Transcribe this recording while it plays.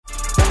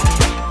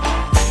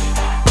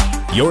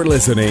You're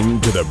listening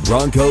to the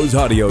Broncos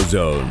Audio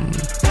Zone.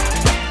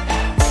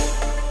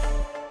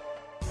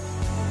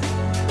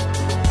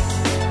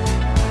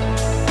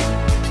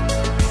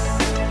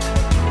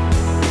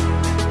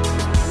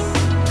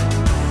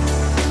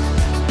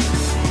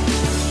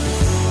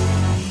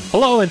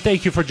 Hello, and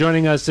thank you for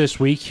joining us this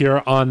week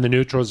here on the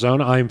Neutral Zone.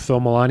 I'm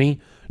Phil Milani,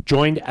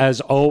 joined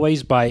as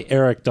always by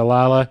Eric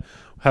Dalala.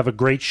 Have a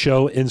great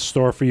show in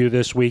store for you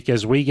this week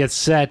as we get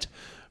set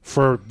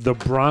for the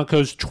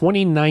Broncos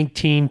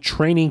 2019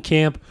 training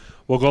camp.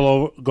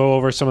 We'll go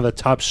over some of the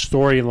top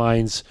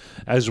storylines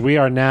as we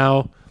are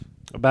now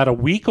about a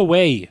week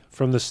away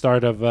from the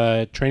start of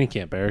training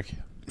camp, Eric.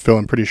 Phil,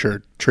 I'm pretty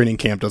sure training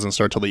camp doesn't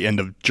start till the end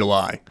of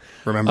July.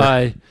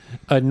 Remember?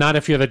 Not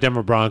if you're the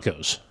Denver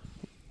Broncos.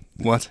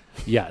 What?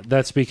 Yeah,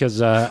 that's because...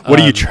 what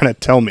are you trying to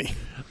tell me?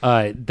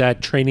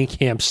 That training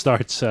camp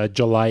starts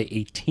July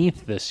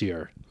 18th this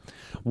year.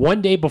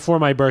 One day before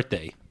my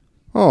birthday.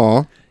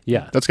 Oh,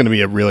 yeah. That's going to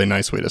be a really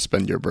nice way to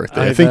spend your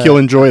birthday. I think you'll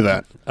enjoy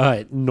that.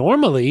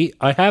 Normally,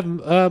 I have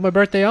my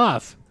birthday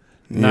off.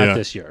 Not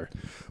this year.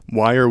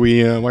 Why are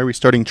we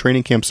starting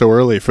training camp so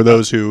early? For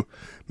those who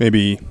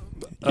maybe...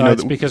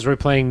 it's because we're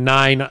playing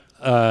 9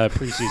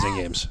 preseason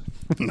games.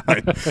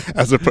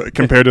 9,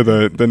 compared to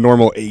the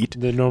normal 8.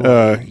 The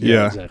normal 8,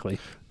 yeah, exactly.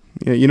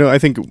 Yeah, I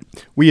think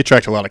we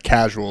attract a lot of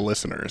casual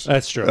listeners.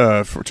 That's true.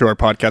 To our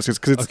podcast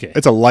because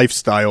it's a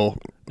lifestyle.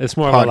 It's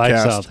more of a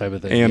lifestyle type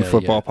of thing, and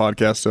football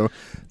podcast. So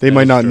they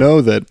might not know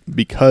that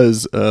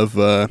because of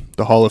the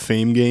Hall of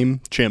Fame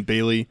game, Champ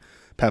Bailey,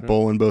 Pat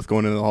Bowlen both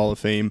going into the Hall of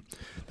Fame.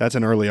 That's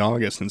in early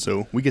August, and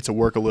so we get to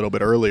work a little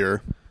bit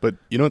earlier. But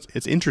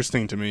it's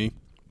interesting to me.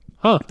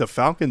 Huh. The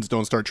Falcons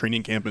don't start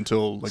training camp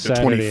until like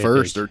Saturday, the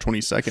 21st or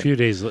 22nd. A few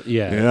days,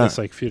 yeah. It's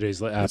like a few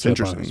days after. That's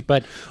interesting.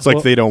 But it's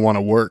like they don't want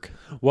to work.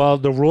 Well,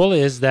 the rule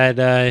is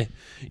that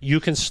you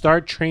can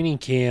start training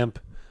camp,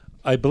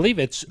 I believe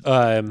it's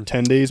 10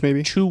 days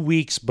maybe? 2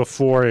 weeks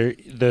before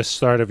the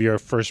start of your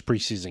first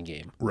preseason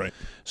game. Right.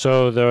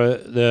 So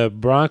the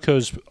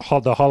Broncos,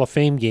 the Hall of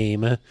Fame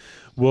game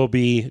will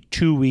be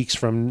 2 weeks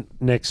from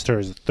next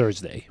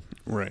Thursday.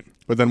 Right.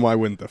 But then why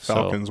wouldn't the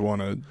Falcons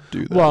want to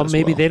do that? Well,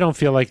 maybe they don't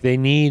feel like they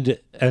need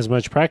as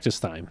much practice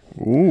time.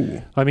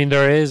 Ooh. I mean,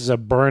 there is a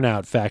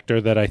burnout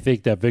factor that I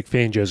think that Vic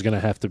Fangio is going to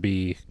have to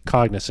be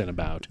cognizant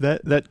about.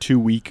 That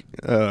 2-week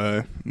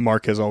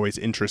mark has always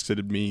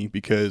interested me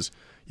because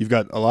you've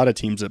got a lot of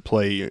teams that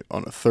play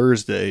on a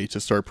Thursday to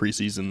start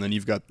preseason. Then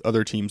you've got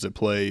other teams that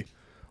play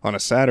on a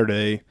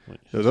Saturday.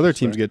 Those other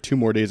teams get 2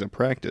 more days of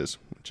practice,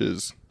 which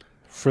is...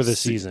 For the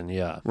season,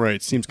 yeah.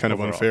 Right. Seems kind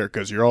of unfair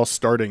because you're all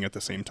starting at the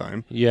same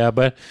time. Yeah,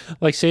 but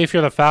like say if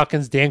you're the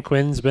Falcons, Dan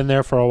Quinn's been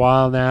there for a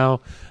while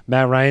now.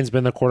 Matt Ryan's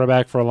been the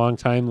quarterback for a long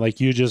time.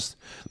 There's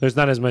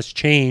not as much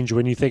change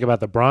when you think about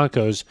the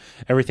Broncos,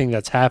 everything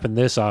that's happened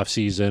this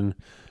offseason,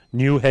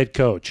 new head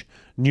coach,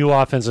 new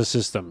offensive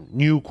system,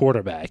 new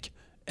quarterback.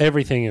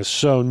 Everything is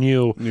so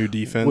new. New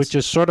defense. Which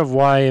is sort of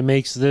why it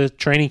makes the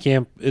training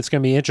camp, it's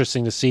going to be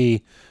interesting to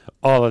see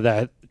all of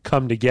that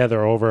come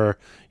together over,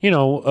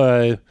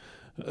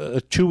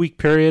 a 2-week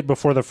period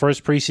before the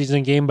first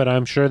preseason game, but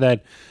I'm sure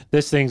that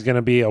this thing's going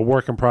to be a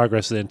work in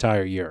progress the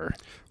entire year.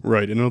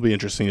 Right, and it'll be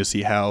interesting to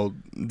see how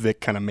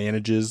Vic kind of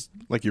manages.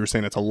 Like you were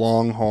saying, it's a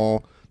long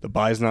haul. The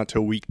bye's not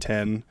till week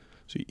 10.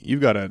 So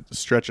you've got a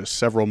stretch of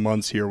several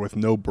months here with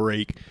no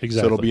break. Exactly.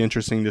 So it'll be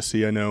interesting to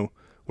see. I know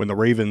when the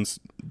Ravens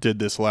did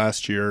this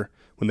last year,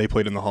 when they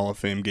played in the Hall of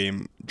Fame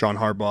game, John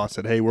Harbaugh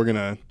said, hey, we're going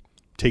to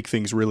take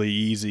things really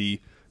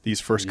easy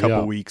these first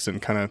couple weeks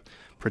and kind of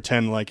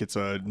pretend like it's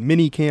a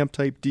mini camp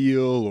type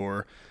deal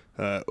or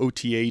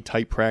OTA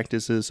type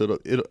practices. So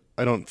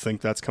I don't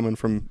think that's coming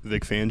from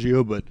Vic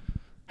Fangio, but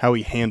how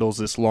he handles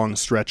this long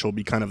stretch will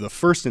be kind of the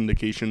first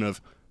indication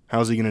of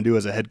how's he going to do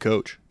as a head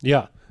coach.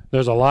 Yeah,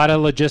 there's a lot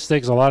of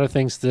logistics, a lot of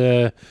things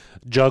to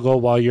juggle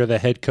while you're the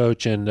head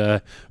coach,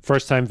 and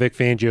first time Vic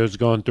Fangio is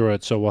going through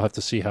it, so we'll have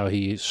to see how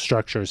he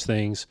structures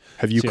things.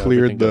 Have you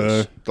cleared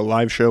the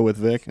live show with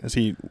Vic?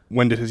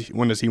 When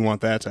does he want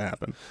that to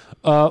happen?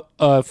 Well,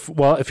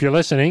 if you're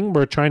listening,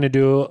 we're trying to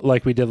do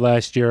like we did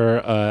last year,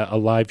 a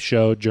live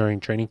show during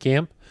training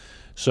camp.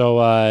 So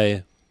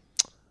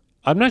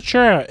I'm not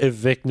sure if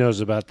Vic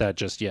knows about that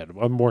just yet.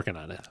 I'm working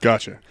on it.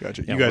 Gotcha. Yeah,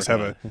 You guys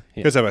have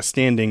a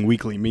standing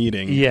weekly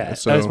meeting. Yeah,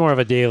 so that's more of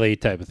a daily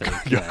type of thing.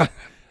 Yeah.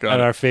 At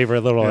our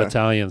favorite little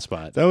Italian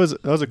spot. That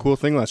was a cool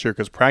thing last year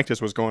because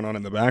practice was going on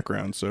in the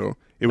background, so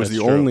it was the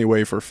only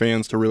way for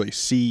fans to really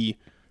see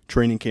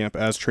training camp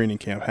as training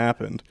camp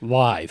happened.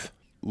 Live.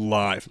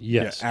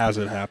 Yes. Yeah, as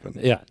it happened.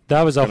 Yeah,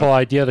 that was the whole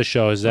idea of the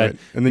show is that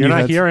and then you're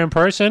not here in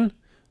person,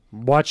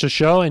 watch the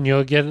show, and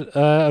you'll get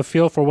a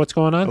feel for what's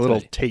going on. A little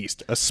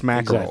taste, a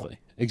smack roll.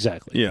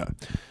 Exactly. Yeah.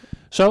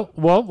 So,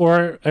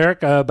 we're,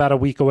 Eric, about a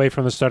week away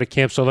from the start of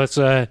camp, so let's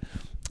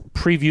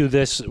preview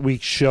this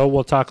week's show.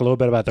 We'll talk a little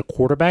bit about the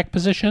quarterback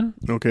position.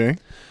 Okay.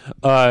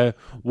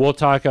 We'll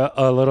talk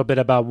a little bit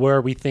about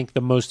where we think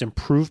the most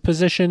improved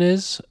position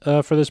is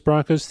for this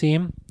Broncos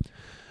team.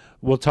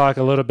 We'll talk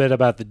a little bit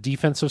about the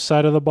defensive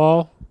side of the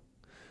ball.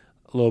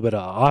 a little bit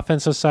of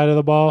offensive side of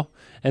the ball,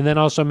 and then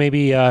also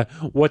maybe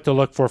what to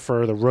look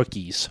for the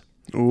rookies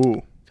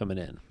coming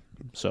in.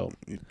 So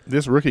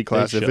this rookie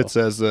class, if it's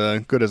as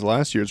good as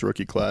last year's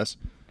rookie class,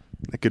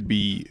 it could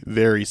be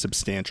very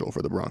substantial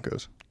for the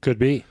Broncos. Could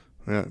be.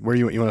 Yeah. Where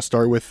you want to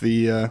start with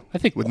the? I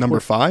think with number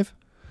 5.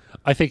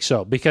 I think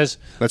so because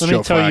let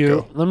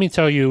me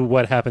tell you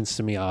what happens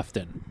to me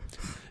often.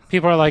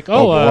 People are like,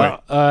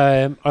 are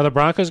the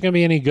Broncos going to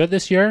be any good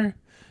this year?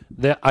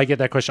 I get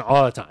that question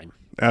all the time.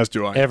 As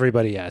do I.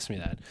 Everybody asks me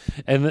that,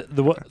 and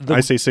I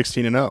say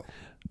 16-0.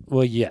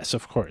 Well, yes,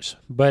 of course.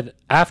 But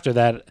after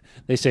that,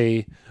 they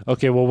say,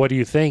 okay, well, what do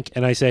you think?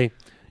 And I say,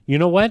 you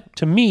know what?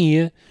 To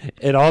me,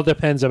 it all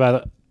depends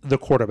about the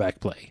quarterback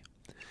play.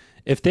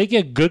 If they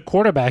get good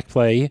quarterback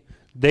play,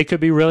 they could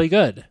be really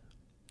good.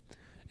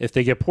 If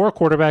they get poor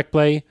quarterback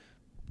play,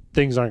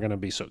 things aren't going to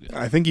be so good.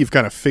 I think you've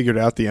kind of figured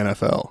out the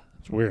NFL.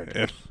 It's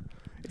weird.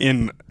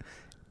 In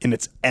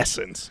its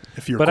essence.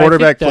 If your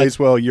quarterback plays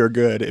well, you're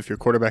good. If your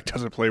quarterback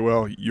doesn't play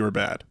well, you're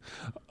bad.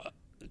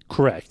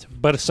 Correct.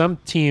 But some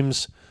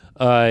teams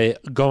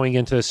going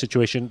into the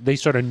situation, they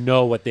sort of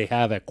know what they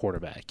have at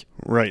quarterback.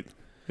 Right.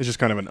 It's just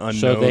kind of an unknown.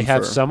 So they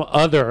have some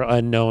other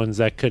unknowns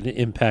that could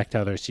impact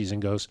how their season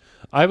goes.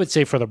 I would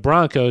say for the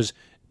Broncos,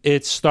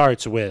 it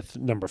starts with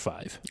number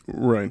 5.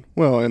 Right.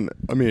 Well, and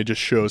I mean, it just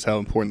shows how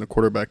important the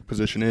quarterback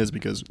position is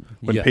because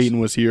when Peyton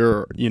was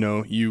here,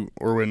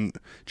 or when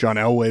John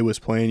Elway was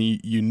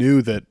playing, you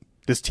knew that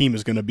this team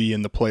is going to be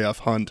in the playoff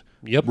hunt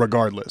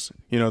regardless.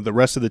 The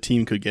rest of the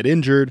team could get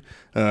injured.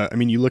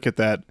 You look at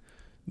that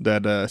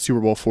Super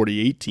Bowl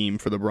 48 team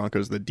for the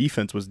Broncos, the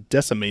defense was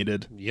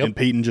decimated, and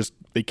Peyton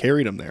they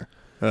carried them there.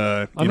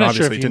 I'm not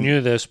sure if you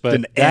knew this, but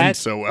didn't end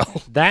so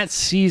well. That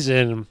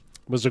season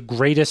was the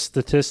greatest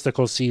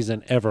statistical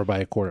season ever by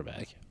a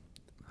quarterback.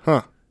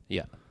 Huh.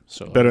 Yeah.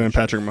 So better than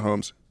Patrick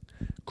Mahomes.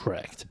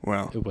 Correct.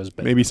 Wow. It was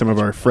better. Maybe some of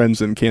our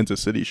friends in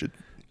Kansas City should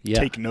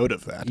take note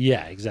of that.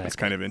 Yeah, exactly. That's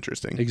kind of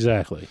interesting.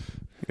 Exactly.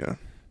 Yeah.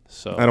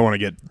 So I don't want to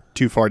get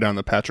too far down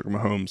the Patrick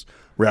Mahomes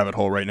rabbit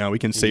hole right now. We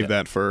can save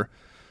that for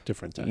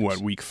different times. What,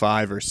 week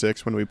 5 or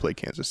 6 when we play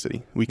Kansas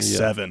City? Week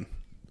 7,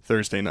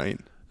 Thursday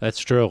night. That's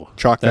true.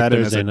 Chalk that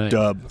in as a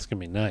dub. It's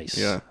going to be nice.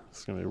 Yeah.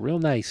 It's going to be a real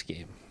nice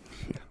game.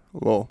 A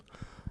little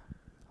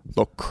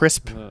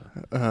crisp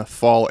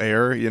fall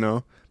air,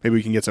 Maybe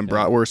we can get some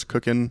bratwurst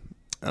cooking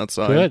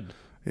outside. Good.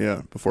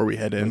 Yeah, before we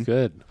head in.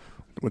 Good.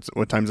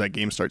 What time does that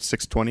game start?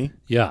 6:20?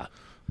 Yeah.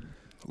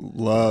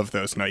 Love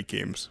those night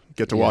games.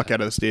 Get to walk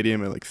out of the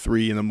stadium at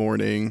 3 in the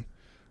morning.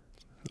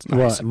 It's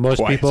nice. Well,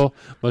 most people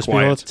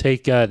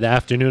take the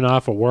afternoon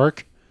off of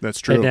work. That's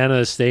true. Head down to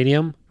the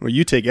stadium. Well,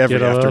 you take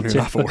every afternoon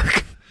off of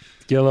work.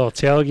 Get a little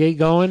tailgate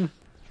going.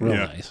 Real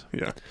nice.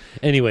 Yeah.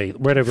 Anyway,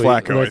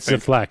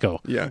 Flacco.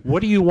 Yeah.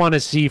 What do you want to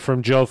see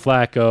from Joe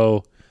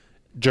Flacco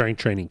during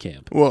training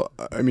camp? Well,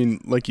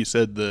 like you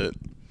said,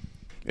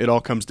 it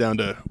all comes down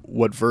to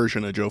what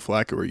version of Joe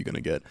Flacco are you going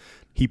to get.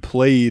 He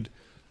played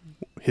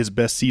his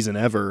best season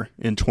ever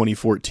in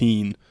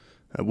 2014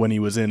 when he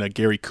was in a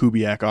Gary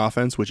Kubiak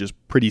offense, which is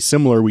pretty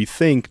similar, we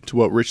think, to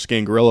what Rich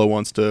Scangarello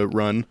wants to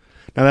run.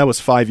 Now, that was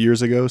 5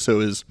 years ago, so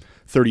is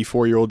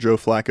 34-year-old Joe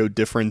Flacco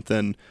different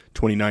than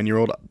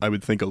 29-year-old? I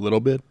would think a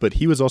little bit, but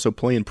he was also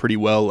playing pretty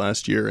well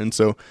last year, and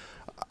so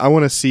I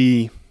want to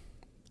see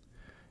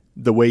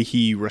the way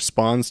he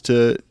responds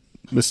to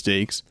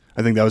mistakes.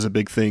 I think that was a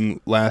big thing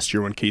last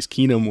year when Case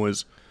Keenum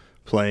was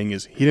playing,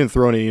 is he didn't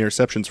throw any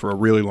interceptions for a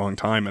really long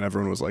time, and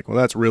everyone was like, well,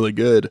 that's really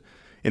good.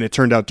 And it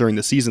turned out during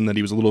the season that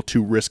he was a little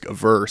too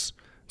risk-averse.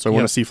 So I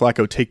want to see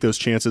Flacco take those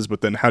chances,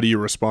 but then how do you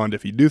respond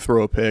if you do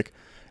throw a pick?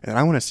 And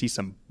I want to see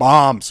some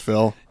bombs,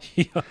 Phil.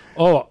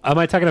 Oh, am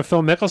I talking to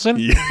Phil Mickelson?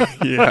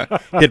 Yeah.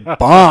 Hit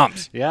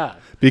bombs. Yeah.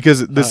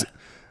 Because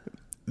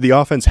the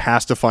offense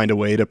has to find a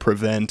way to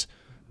prevent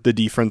the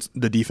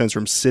defense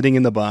from sitting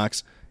in the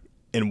box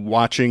and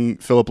watching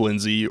Phillip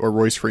Lindsay or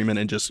Royce Freeman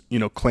and just,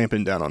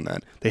 clamping down on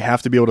that. They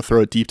have to be able to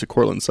throw it deep to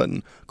Courtland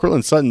Sutton.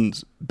 Courtland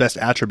Sutton's best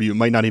attribute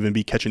might not even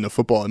be catching the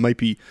football. It might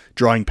be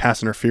drawing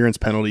pass interference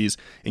penalties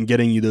and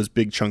getting you those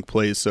big chunk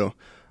plays. So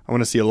I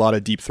want to see a lot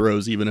of deep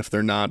throws, even if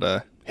they're not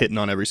hitting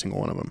on every single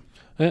one of them.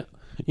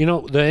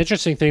 The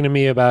interesting thing to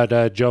me about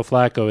Joe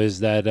Flacco is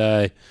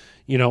that,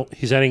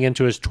 he's heading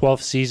into his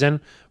 12th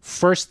season,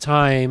 first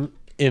time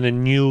in a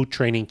new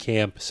training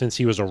camp since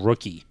he was a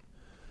rookie.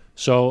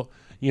 So,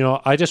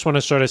 I just want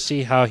to sort of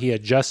see how he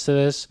adjusts to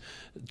this,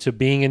 to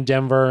being in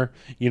Denver.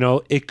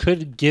 It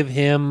could give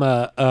him,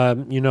 a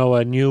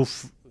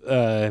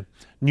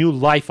new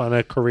life on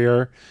a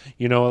career,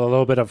 a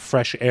little bit of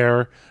fresh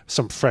air,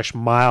 some fresh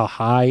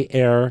mile-high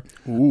air.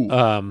 Ooh.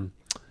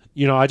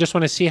 I just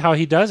want to see how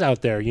he does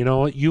out there.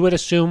 You would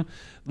assume,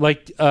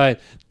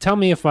 tell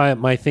me if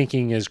my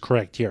thinking is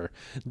correct here.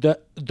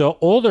 The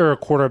older a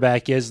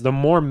quarterback is, the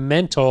more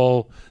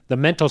the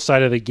mental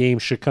side of the game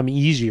should come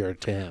easier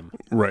to him.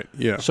 Right,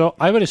 yeah. So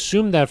I would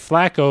assume that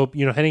Flacco,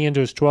 heading into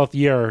his 12th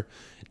year,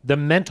 the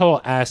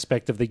mental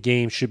aspect of the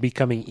game should be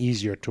coming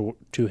easier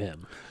to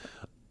him.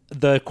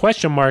 the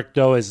question mark,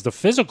 though, is the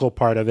physical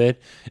part of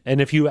it.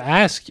 And if you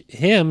ask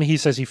him, he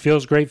says he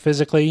feels great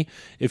physically.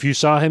 If you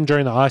saw him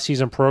during the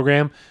off-season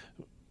program,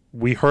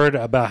 we heard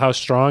about how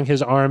strong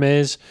his arm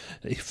is.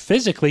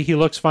 Physically, he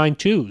looks fine,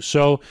 too.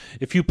 So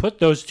if you put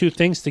those two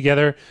things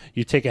together,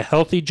 you take a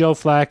healthy Joe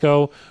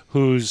Flacco,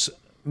 whose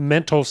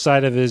mental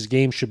side of his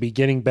game should be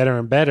getting better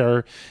and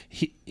better.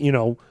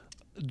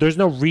 There's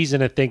no reason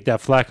to think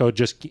that Flacco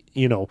just,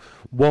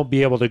 won't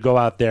be able to go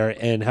out there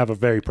and have a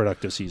very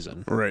productive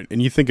season. Right. And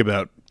you think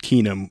about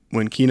Keenum.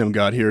 When Keenum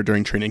got here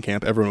during training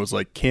camp, everyone was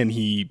like, can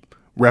he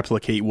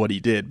replicate what he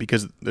did?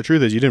 Because the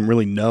truth is you didn't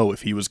really know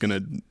if he was going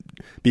to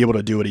be able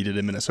to do what he did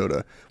in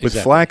Minnesota. With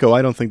Flacco,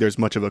 I don't think there's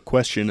much of a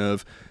question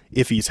of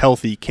if he's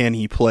healthy, can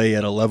he play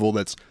at a level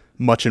that's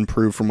much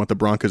improved from what the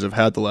Broncos have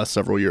had the last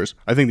several years?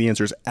 I think the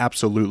answer is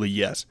absolutely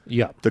yes.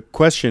 Yeah. The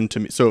question to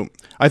me, so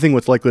I think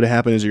what's likely to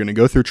happen is you're going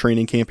to go through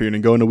training camp, you're going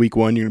to go into week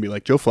 1, you're going to be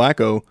like, Joe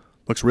Flacco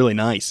looks really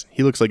nice.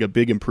 He looks like a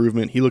big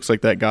improvement. He looks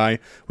like that guy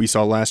we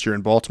saw last year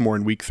in Baltimore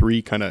in week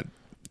 3 kind of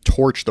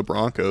torch the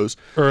Broncos.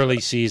 Early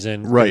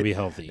season, right. To be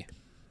healthy.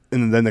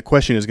 And then the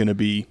question is going to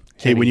be,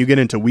 hey, when you get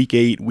into week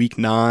 8, week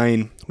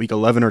 9, week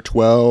 11 or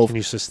 12, can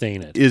you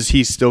sustain it? Is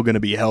he still going to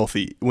be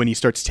healthy? When he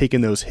starts taking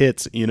those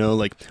hits,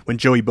 like when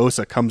Joey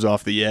Bosa comes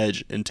off the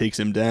edge and takes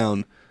him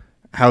down,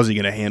 how's he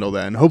going to handle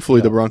that? And hopefully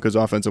the Broncos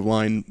offensive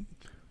line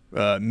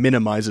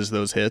minimizes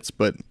those hits,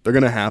 but they're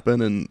going to happen.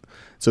 And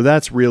so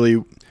that's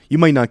really, you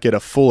might not get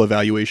a full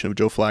evaluation of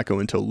Joe Flacco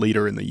until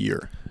later in the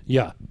year.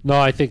 Yeah. No,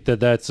 I think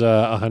that's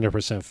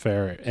 100%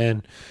 fair.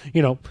 And,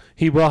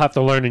 he will have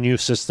to learn a new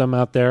system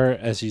out there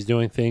as he's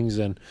doing things.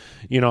 And,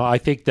 I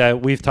think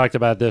that we've talked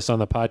about this on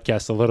the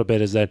podcast a little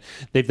bit, is that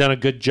they've done a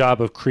good job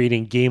of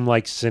creating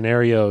game-like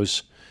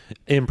scenarios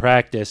in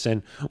practice.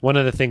 And one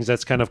of the things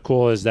that's kind of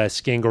cool is that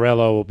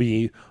Scangarello will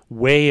be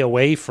way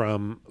away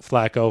from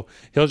Flacco.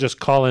 He'll just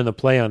call in the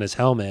play on his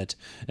helmet,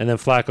 and then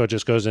Flacco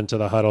just goes into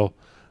the huddle,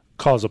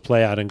 calls a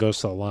play out, and goes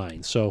to the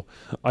line. So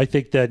I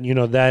think that,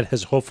 that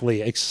has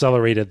hopefully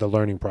accelerated the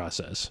learning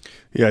process.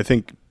 Yeah, I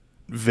think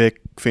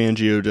Vic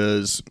Fangio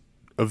does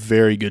a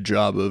very good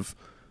job of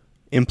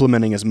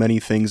implementing as many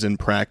things in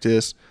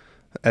practice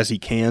as he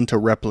can to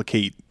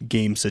replicate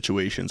game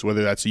situations,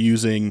 whether that's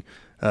using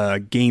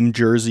game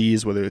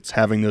jerseys, whether it's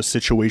having those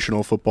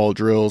situational football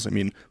drills. I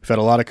mean, we've had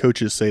a lot of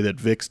coaches say that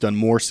Vic's done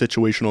more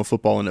situational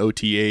football in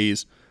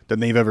OTAs than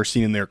they've ever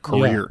seen in their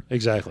career. Yeah,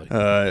 exactly.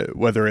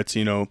 Whether it's,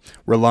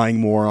 relying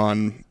more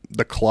on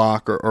the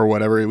clock or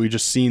whatever. We've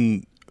just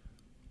seen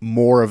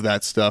more of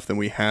that stuff than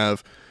we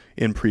have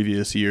in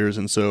previous years.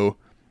 And so,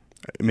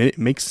 I mean, it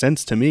makes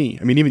sense to me.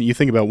 I mean, even you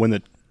think about when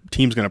the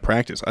team's going to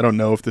practice. I don't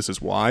know if this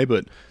is why,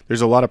 but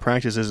there's a lot of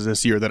practices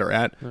this year that are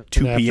at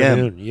 2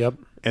 p.m. Yep.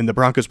 And the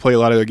Broncos play a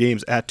lot of their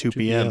games at 2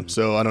 p.m.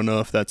 So I don't know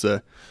if that's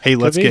hey,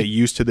 let's get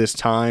used to this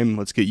time.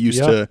 Let's get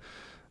used to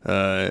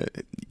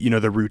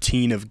the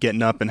routine of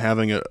getting up and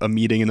having a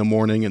meeting in the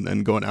morning and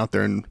then going out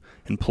there and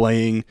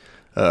playing.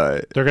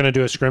 They're going to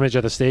do a scrimmage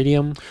at the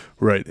stadium.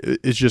 Right.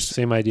 It's just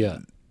same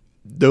idea.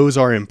 Those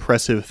are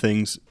impressive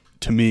things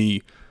to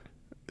me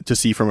to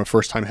see from a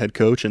first-time head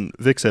coach. And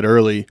Vic said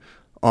early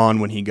on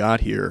when he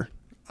got here,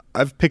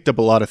 I've picked up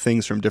a lot of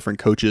things from different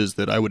coaches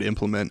that I would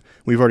implement.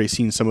 We've already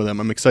seen some of them.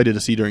 I'm excited to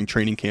see during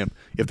training camp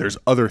if there's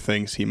other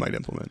things he might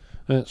implement.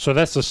 So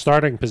that's the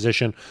starting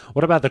position.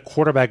 What about the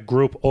quarterback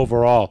group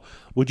overall?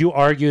 Would you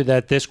argue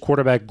that this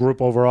quarterback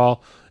group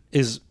overall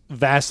is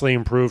vastly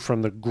improved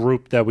from the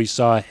group that we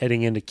saw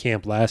heading into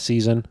camp last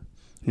season?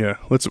 Yeah,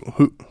 let's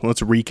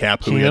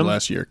recap who we had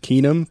last year.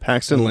 Keenum,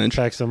 Paxton Lynch,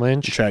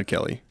 Chad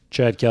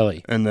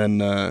Kelly. And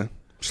then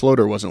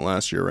Slaughter wasn't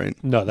last year, right?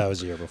 No, that was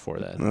the year before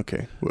that.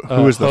 Okay.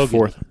 Who was the Hogan.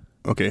 Fourth?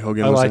 Okay,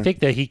 Hogan was I think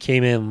that he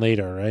came in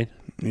later, right?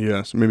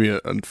 Yes, maybe a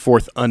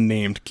fourth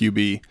unnamed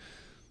QB.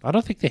 I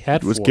don't think they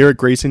had Was four. Garrett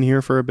Grayson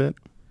here for a bit?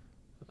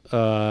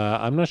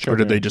 I'm not sure. Or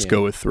did they just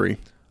go with 3?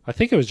 I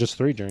think it was just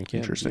 3 during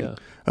camp. Interesting.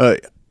 Yeah.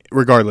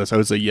 Regardless, I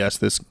would say yes,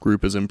 this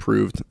group is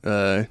improved.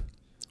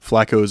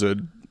 Flacco is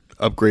an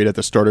upgrade at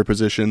the starter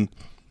position.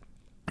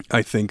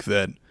 I think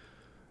that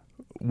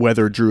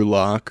whether Drew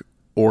Lock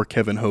or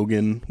Kevin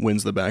Hogan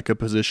wins the backup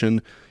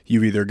position,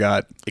 you've either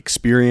got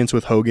experience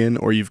with Hogan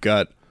or you've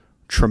got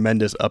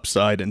tremendous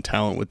upside and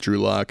talent with Drew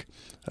Lock.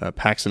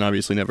 Paxton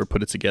obviously never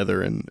put it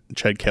together, and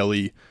Chad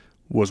Kelly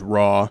was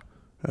raw,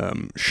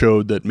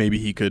 showed that maybe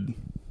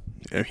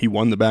he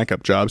won the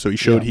backup job, so he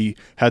showed he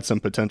had some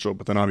potential,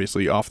 but then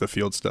obviously off the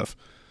field stuff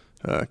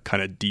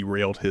kind of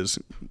derailed his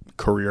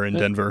career in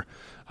Denver.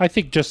 I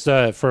think just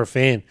for a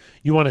fan,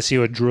 you want to see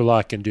what Drew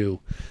Lock can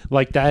do.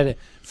 Like that,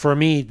 for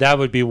me, that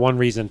would be one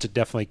reason to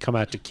definitely come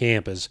out to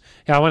camp is,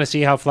 I want to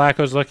see how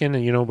Flacco's looking,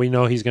 and, we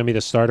know he's going to be the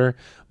starter,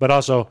 but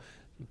also,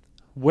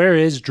 where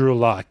is Drew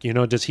Lock?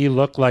 Does he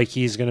look like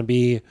he's going to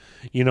be,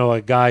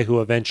 a guy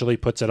who eventually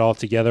puts it all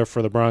together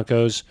for the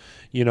Broncos?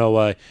 You're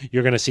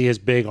going to see his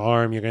big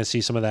arm. You're going to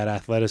see some of that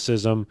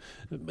athleticism.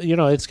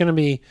 It's going to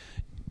be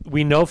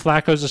we know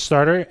Flacco's a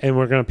starter, and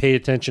we're going to pay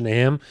attention to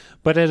him.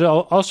 But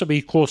it'll also be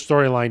a cool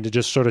storyline to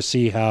just sort of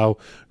see how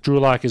Drew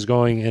Lock is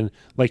going. And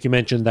like you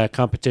mentioned, that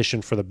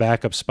competition for the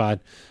backup spot.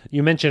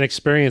 You mentioned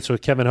experience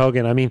with Kevin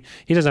Hogan. I mean,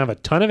 he doesn't have a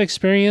ton of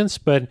experience,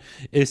 but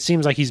it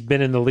seems like he's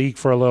been in the league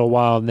for a little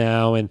while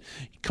now. And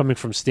coming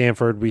from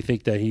Stanford, we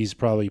think that he's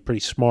probably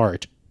pretty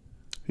smart.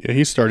 Yeah,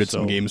 he started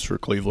some games for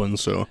Cleveland,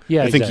 so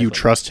yeah, I think you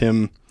trust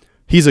him.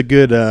 He's a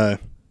good, I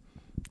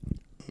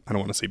don't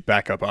want to say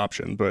backup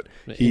option, but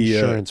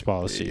insurance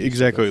policy.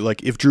 Exactly.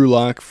 Like if Drew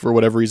Lock, for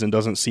whatever reason,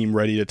 doesn't seem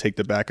ready to take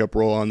the backup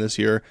role on this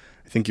year,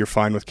 I think you're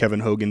fine with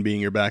Kevin Hogan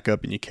being your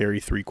backup and you carry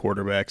 3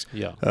 quarterbacks.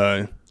 Yeah.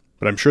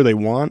 But I'm sure they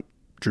want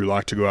Drew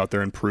Lock to go out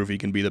there and prove he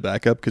can be the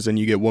backup, because then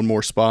you get one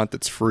more spot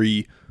that's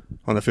free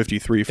on the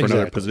 53 for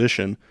another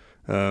position.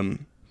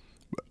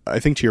 I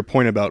think to your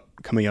point about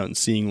coming out and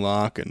seeing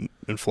Lock and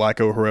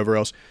Flacco or whoever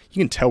else, you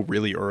can tell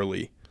really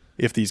early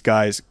if these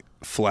guys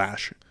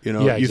flash. You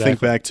know, you think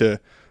back to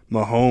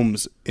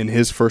Mahomes in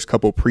his first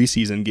couple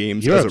preseason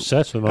games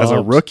as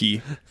a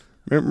rookie.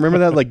 Remember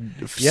that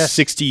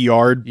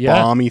 60-yard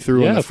bomb he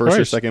threw in the first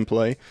or second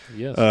play?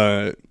 Yes.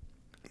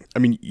 I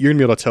mean, you're going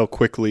to be able to tell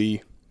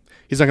quickly.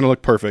 He's not going to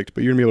look perfect,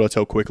 but you're going to be able to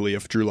tell quickly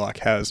if Drew Lock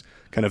has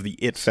kind of the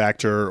it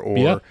factor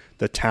or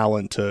the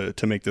talent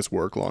to make this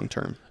work long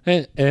term.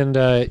 And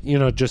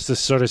just to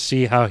sort of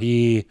see how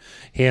he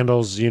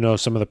handles,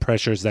 some of the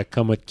pressures that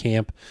come with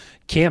camp.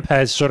 Camp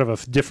has sort of a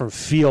different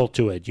feel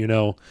to it.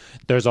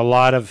 There's a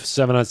lot of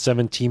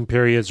 7-on-17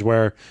 periods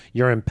where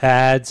you're in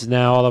pads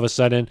now. All of a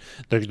sudden,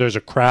 there's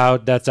a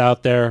crowd that's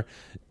out there.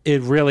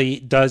 It really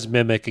does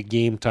mimic a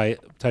game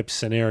type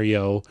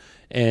scenario.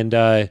 And,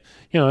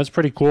 it's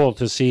pretty cool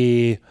to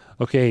see,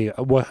 okay,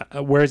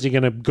 where is he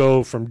going to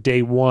go from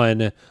day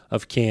one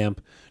of camp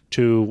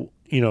to,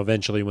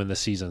 eventually when the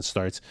season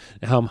starts?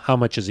 How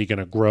much is he going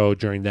to grow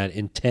during that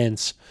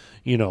intense,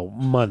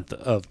 month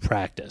of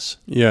practice?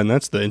 Yeah, and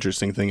that's the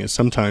interesting thing is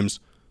sometimes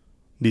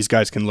these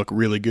guys can look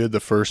really good the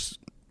first,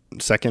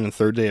 second, and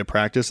third day of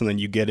practice, and then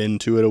you get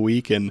into it a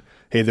week, and,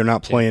 hey, they're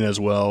not playing as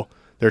well.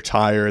 They're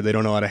tired. They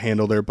don't know how to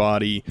handle their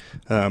body.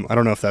 I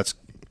don't know if that's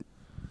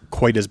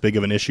quite as big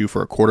of an issue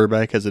for a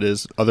quarterback as it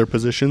is other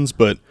positions,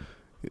 but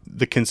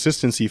the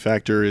consistency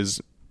factor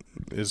is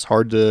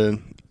hard to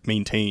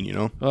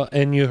maintain, Well,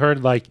 and you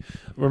heard,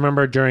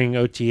 remember during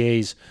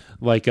OTAs,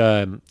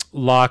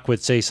 Locke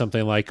would say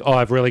something like, "Oh,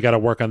 I've really got to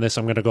work on this.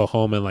 I'm going to go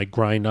home and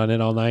grind on it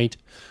all night."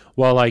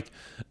 Well,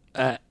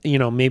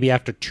 maybe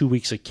after 2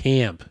 weeks of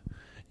camp,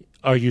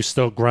 are you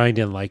still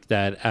grinding like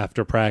that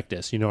after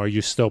practice? Are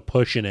you still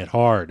pushing it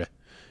hard?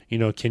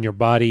 Can your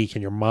body,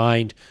 can your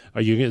mind,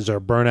 is there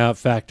a burnout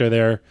factor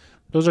there?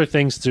 Those are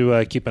things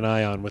to keep an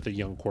eye on with a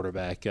young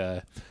quarterback,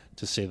 to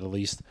say the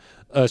least.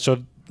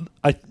 So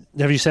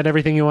have you said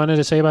everything you wanted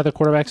to say about the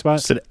quarterback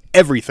spot? Said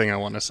everything I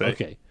want to say.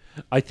 Okay.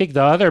 I think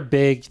the other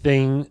big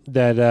thing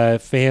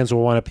that fans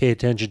will want to pay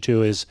attention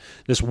to is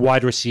this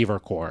wide receiver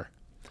core.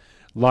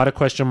 A lot of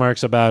question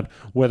marks about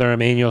whether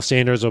Emmanuel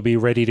Sanders will be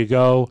ready to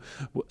go.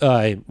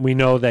 We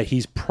know that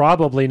he's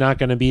probably not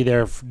going to be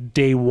there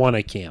day one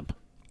of camp.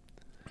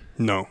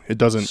 No, it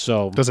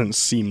doesn't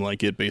seem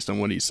like it based on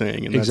what he's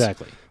saying. And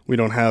exactly. We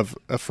don't have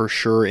a for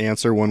sure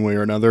answer one way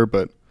or another,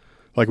 but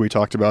like we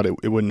talked about,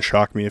 it wouldn't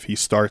shock me if he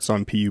starts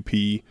on PUP.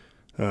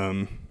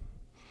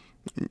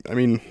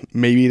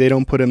 Maybe they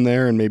don't put him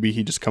there, and maybe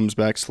he just comes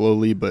back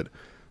slowly, but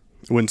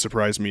it wouldn't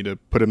surprise me to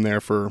put him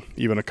there for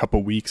even a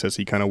couple weeks as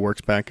he kind of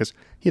works back, because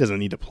he doesn't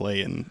need to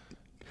play. And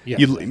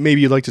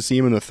maybe you'd like to see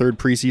him in the third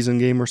preseason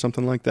game or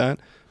something like that.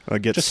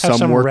 Get just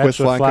some work with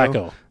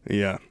Flacco.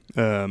 Yeah.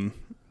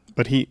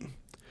 But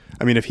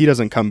if he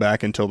doesn't come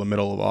back until the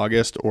middle of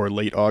August or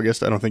late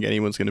August, I don't think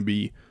anyone's going to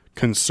be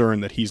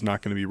concerned that he's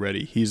not going to be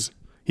ready. He's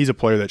a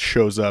player that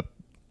shows up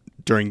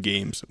during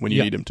games when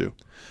you need him to.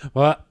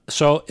 Well,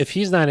 so if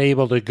he's not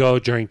able to go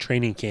during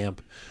training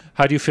camp,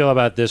 how do you feel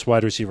about this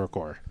wide receiver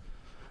core?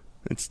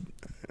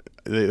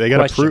 They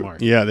got to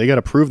prove. Yeah, they got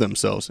to prove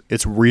themselves.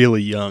 It's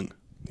really young.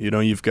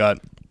 You've got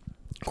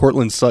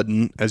Cortland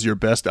Sutton as your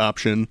best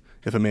option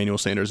if Emmanuel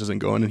Sanders isn't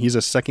going, and he's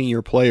a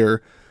second-year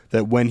player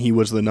that when he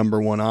was the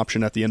number one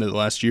option at the end of the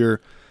last year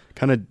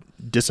kind of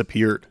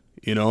disappeared.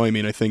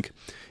 I think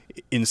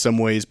in some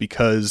ways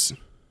because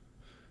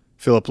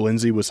Phillip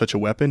Lindsay was such a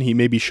weapon, he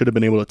maybe should have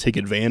been able to take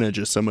advantage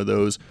of some of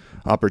those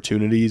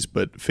opportunities,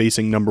 but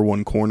facing number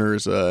one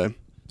corners,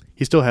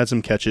 he still had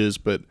some catches,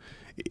 but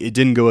it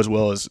didn't go as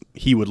well as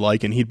he would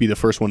like, and he'd be the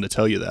first one to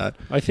tell you that.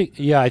 I think,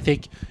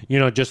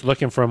 just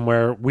looking from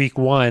where week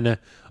one,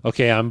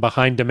 okay, I'm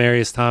behind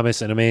Demaryius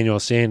Thomas and Emmanuel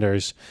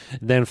Sanders.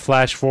 Then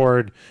flash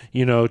forward,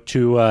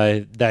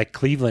 to that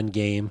Cleveland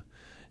game.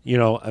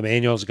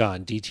 Emmanuel's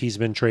gone. DT's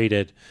been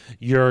traded.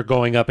 You're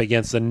going up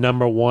against the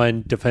number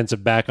one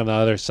defensive back on the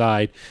other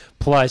side.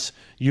 Plus,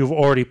 you've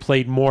already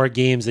played more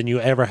games than you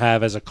ever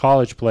have as a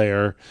college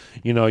player.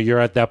 You're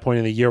at that point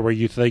in the year where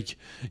you think,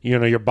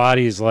 your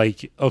body's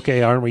like,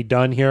 okay, aren't we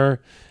done here?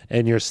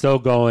 And you're still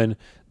going.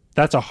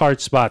 That's a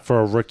hard spot for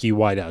a rookie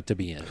wideout to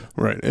be in.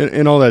 Right.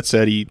 And all that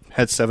said, he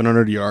had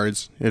 700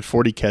 yards, he had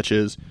 40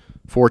 catches,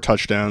 4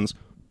 touchdowns,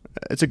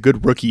 it's a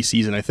good rookie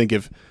season. I think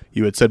if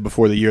you had said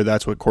before the year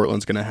that's what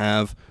Cortland's going to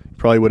have, you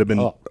probably would have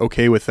been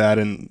okay with that.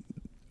 And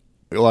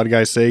a lot of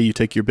guys say you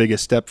take your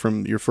biggest step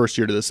from your first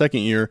year to the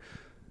second year,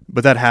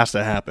 but that has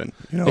to happen,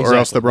 exactly. Or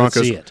else the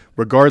Broncos,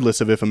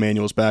 regardless of if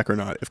Emmanuel's back or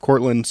not, if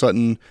Cortland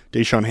Sutton,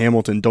 Deshaun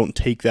Hamilton don't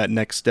take that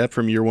next step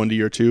from year 1 to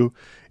year 2,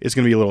 it's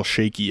going to be a little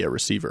shaky at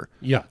receiver.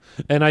 Yeah,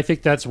 and I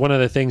think that's one of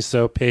the things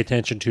to pay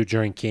attention to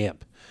during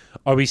camp.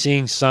 Are we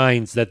seeing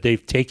signs that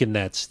they've taken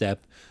that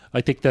step?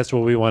 I think that's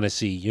what we want to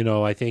see.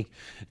 I think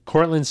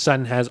Cortland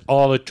Sutton has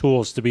all the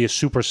tools to be a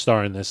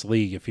superstar in this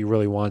league if he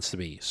really wants to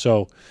be.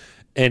 So,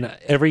 and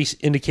every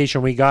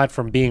indication we got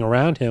from being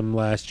around him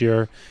last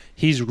year,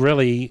 he's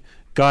really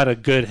got a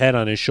good head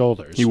on his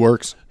shoulders. He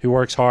works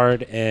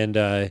hard, and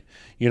I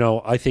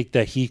think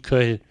that he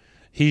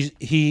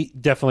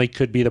definitely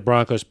could be the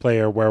Broncos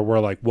player where we're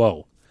like,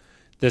 whoa,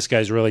 this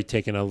guy's really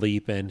taking a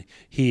leap, and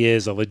he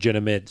is a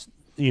legitimate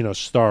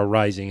star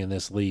rising in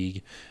this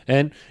league.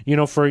 And you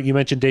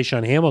mentioned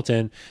Deshaun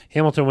Hamilton.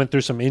 Hamilton went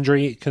through some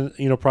injury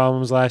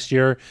problems last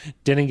year.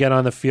 Didn't get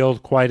on the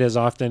field quite as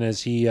often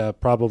as he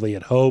probably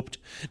had hoped.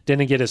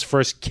 Didn't get his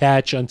first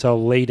catch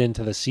until late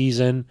into the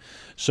season.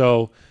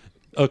 So,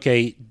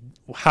 okay,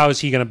 how is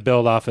he going to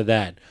build off of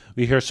that?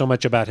 We hear so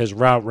much about his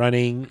route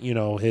running,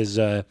 his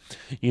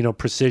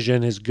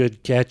precision, his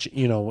good catch.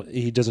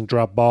 He doesn't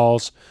drop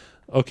balls.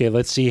 Okay,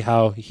 let's see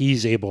how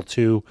he's able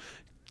to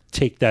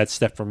take that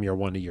step from year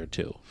 1 to year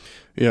 2.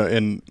 Yeah,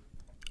 and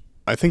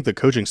I think the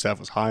coaching staff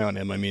was high on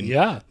him. I mean,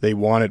 they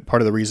wanted,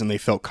 part of the reason they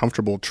felt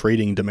comfortable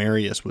trading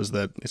Demaryius was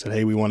that they said,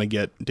 hey, we want to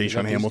get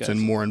Deshaun Hamilton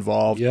more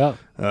involved. Yeah.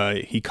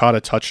 He caught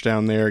a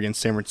touchdown there against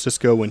San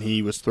Francisco when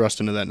he was thrust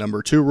into that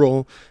number 2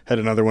 role, had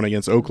another one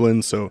against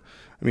Oakland. So,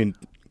 I mean,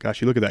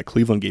 gosh, you look at that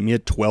Cleveland game, he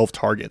had 12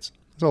 targets.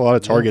 That's a lot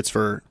of targets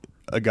for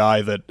a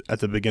guy that at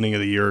the beginning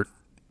of the year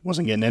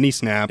wasn't getting any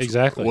snaps,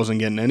 wasn't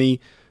getting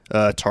any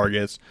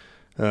targets.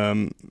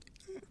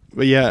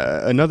 But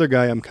yeah, another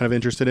guy I'm kind of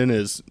interested in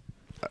is,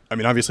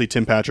 obviously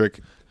Tim Patrick.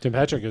 Tim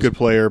Patrick is a good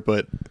player,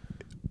 but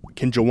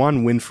can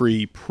Juwann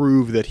Winfree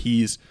prove that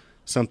he's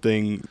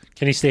something?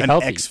 Can he stay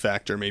healthy? X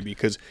factor maybe,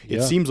 because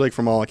it seems like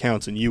from all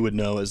accounts, and you would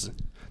know as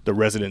the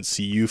resident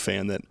CU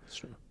fan, that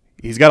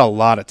he's got a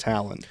lot of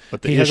talent,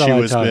 but the issue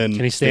has been,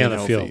 can he stay on the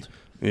field?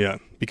 Yeah,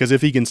 because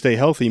if he can stay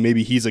healthy,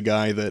 maybe he's a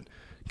guy that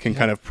can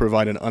kind of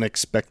provide an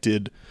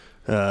unexpected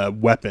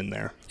weapon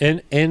there.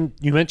 And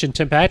you mentioned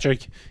Tim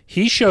Patrick.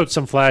 He showed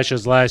some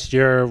flashes last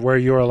year where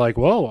you were like,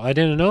 whoa, I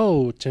didn't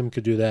know Tim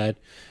could do that.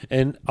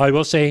 And I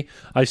will say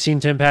I've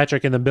seen Tim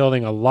Patrick in the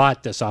building a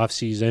lot this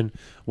offseason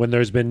when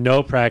there's been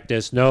no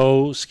practice,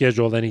 no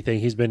scheduled anything.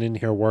 He's been in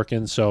here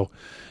working. So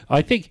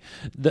I think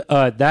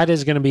that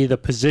is going to be the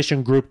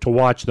position group to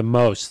watch the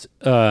most.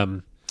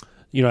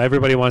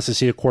 Everybody wants to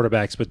see the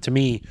quarterbacks, but to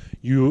me,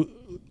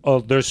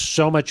 there's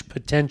so much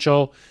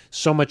potential,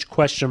 so much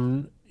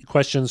questions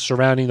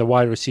surrounding the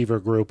wide receiver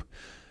group.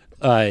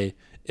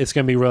 It's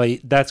going to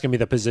be that's going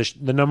to be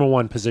the number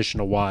one position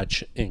to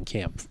watch in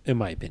camp, in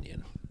my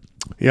opinion.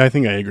 Yeah, I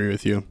think I agree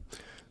with you.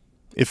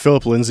 If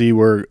Phillip Lindsay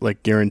were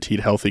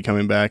guaranteed healthy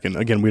coming back, and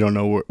again, we don't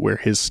know where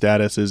his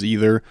status is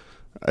either,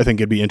 I think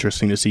it'd be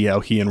interesting to see how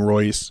he and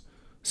Royce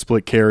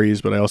split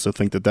carries, but I also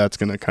think that that's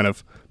going to kind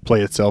of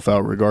play itself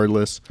out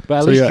regardless. But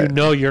at least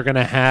you're going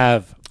to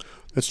have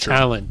that's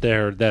talent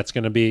there that's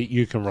going to be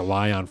you can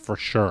rely on for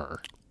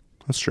sure.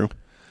 That's true.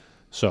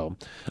 So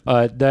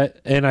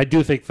and I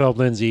do think Phillip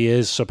Lindsay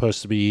is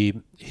supposed to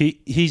be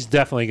he's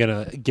definitely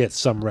going to get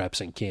some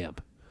reps in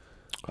camp.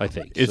 I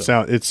think it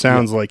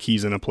sounds like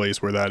he's in a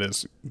place where that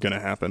is going to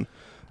happen.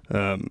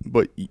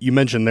 But you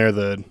mentioned there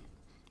the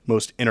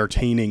most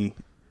entertaining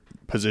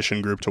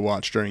position group to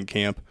watch during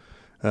camp.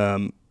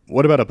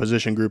 What about a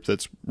position group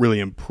that's really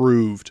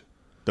improved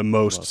the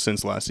most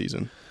since last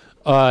season?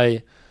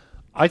 I'm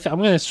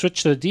going to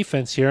switch to the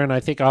defense here, and I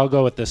think I'll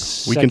go with the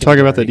secondary. We can talk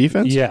about the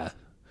defense? Yeah.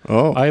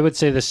 Oh. I would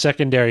say the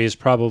secondary is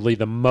probably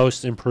the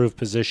most improved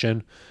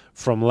position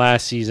from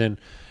last season.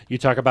 You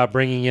talk about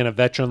bringing in a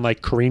veteran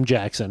like Kareem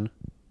Jackson,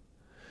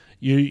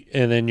 and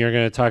then you're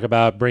going to talk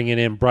about bringing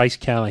in Bryce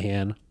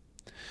Callahan.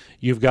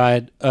 You've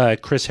got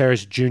Chris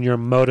Harris Jr.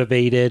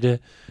 motivated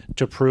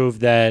to prove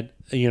that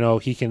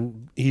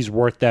he's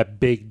worth that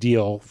big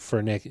deal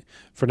for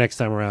next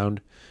time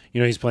around.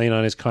 He's playing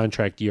on his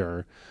contract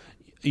year.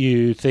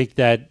 You think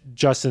that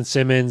Justin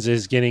Simmons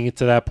is getting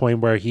to that point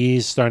where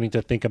he's starting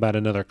to think about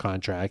another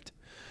contract.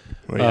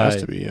 Well, he has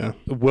to be, yeah.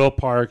 Will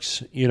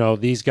Parks,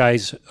 these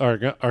guys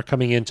are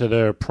coming into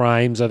their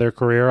primes of their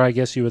career, I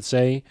guess you would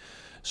say.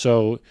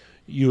 So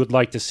you would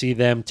like to see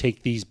them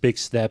take these big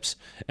steps.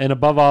 And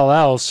above all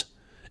else,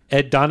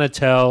 Ed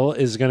Donatel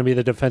is going to be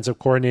the defensive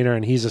coordinator,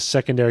 and he's a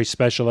secondary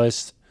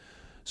specialist.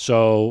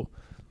 So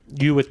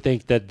you would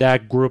think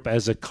that group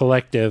as a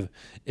collective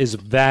is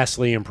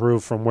vastly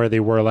improved from where they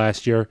were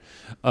last year.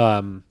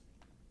 You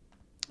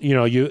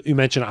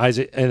mentioned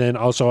Isaac, and then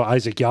also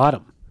Isaac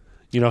Yadam.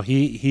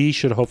 He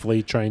should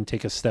hopefully try and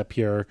take a step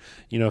here,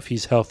 if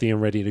he's healthy and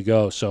ready to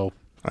go. So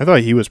I thought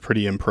he was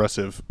pretty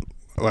impressive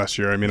last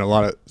year. I mean, a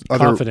lot of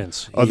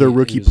confidence. Other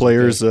rookie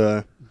players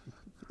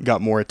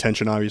got more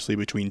attention, obviously,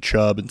 between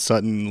Chubb and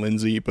Sutton and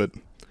Lindsey. But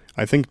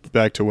I think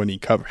back to when he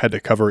had to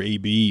cover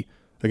AB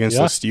against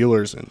the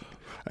Steelers. And,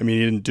 I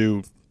mean,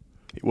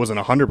 it wasn't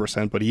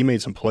 100%, but he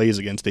made some plays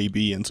against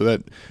AB. And so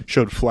that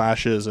showed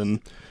flashes.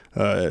 And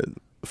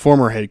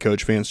former head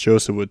coach Vance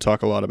Joseph would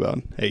talk a lot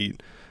about, hey,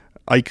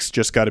 Ike's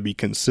just got to be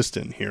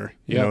consistent here.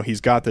 You know,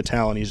 he's got the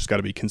talent. He's just got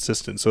to be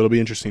consistent. So it'll be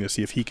interesting to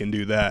see if he can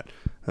do that.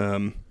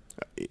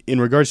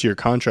 In regards to your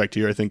contract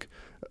here, I think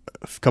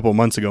a couple of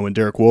months ago when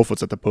Derek Wolfe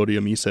was at the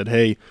podium, he said,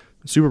 hey,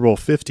 Super Bowl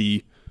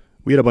 50,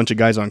 we had a bunch of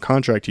guys on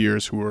contract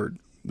years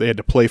they had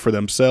to play for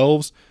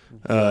themselves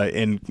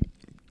and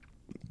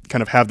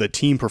kind of have the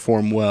team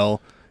perform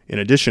well in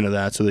addition to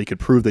that so they could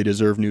prove they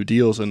deserve new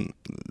deals. And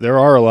there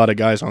are a lot of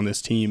guys on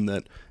this team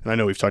that, and I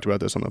know we've talked about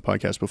this on the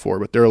podcast before,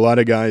 but there are a lot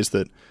of guys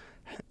that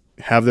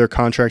have their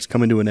contracts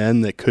coming to an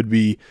end that could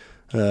be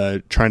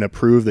trying to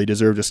prove they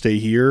deserve to stay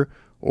here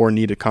or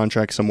need a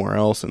contract somewhere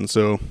else. And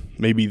so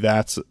maybe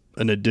that's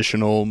an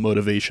additional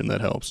motivation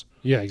that helps.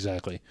 Yeah,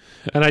 exactly.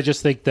 And I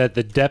just think that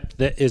the depth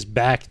that is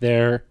back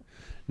there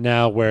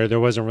now where there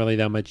wasn't really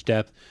that much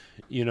depth.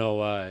 You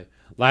know,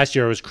 last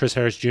year it was Chris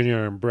Harris Jr.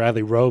 and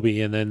Bradley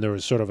Roby, and then there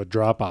was sort of a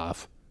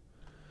drop-off.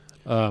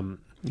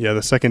 Yeah,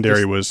 the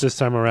secondary this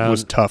time around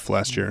was tough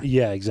last year.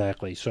 Yeah,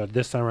 exactly. So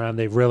this time around,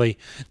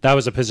 that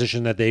was a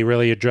position that they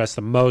really addressed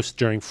the most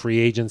during free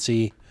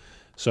agency.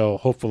 So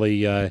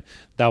hopefully that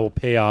will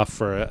pay off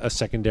for a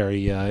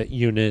secondary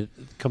unit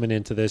coming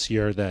into this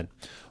year that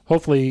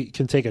hopefully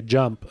can take a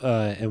jump,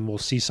 and we'll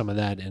see some of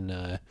that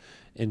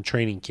in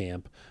training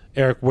camp.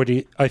 Eric,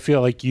 I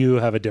feel like you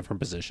have a different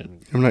position.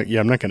 I'm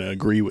not going to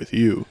agree with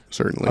you,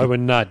 certainly. I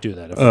would not do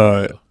that if I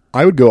were you.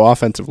 I would go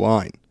offensive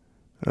line.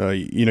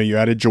 You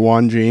added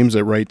Jawan James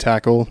at right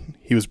tackle.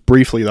 He was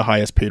briefly the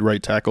highest paid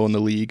right tackle in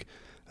the league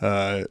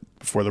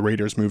before the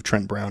Raiders moved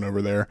Trent Brown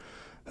over there.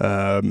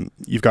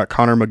 You've got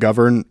Connor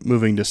McGovern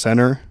moving to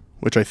center,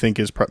 which I think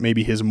is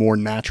maybe his more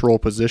natural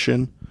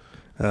position.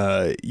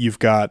 You've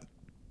got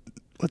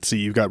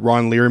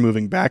Ron Lear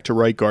moving back to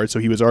right guard. So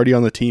he was already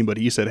on the team, but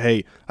he said,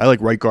 hey, I like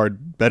right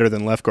guard better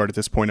than left guard at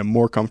this point. I'm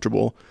more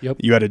comfortable. Yep.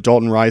 You added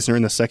Dalton Reisner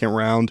in the second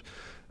round.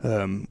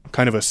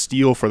 Kind of a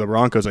steal for the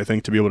Broncos, I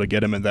think, to be able to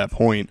get him at that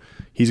point.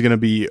 He's going to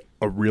be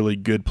a really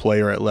good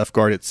player at left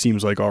guard, it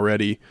seems like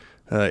already.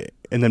 And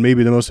then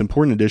maybe the most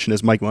important addition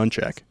is Mike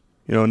Munchak.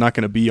 Not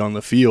going to be on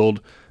the field,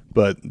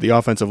 but the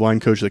offensive line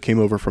coach that came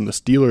over from the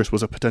Steelers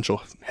was a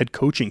potential head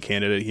coaching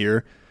candidate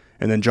here.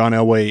 And then John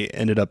Elway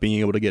ended up being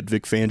able to get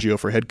Vic Fangio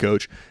for head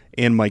coach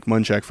and Mike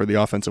Munchak for the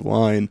offensive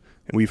line.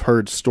 And we've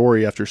heard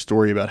story after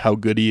story about how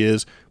good he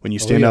is. When you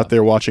stand out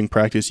there watching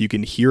practice, you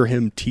can hear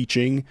him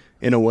teaching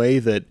in a way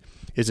that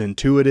is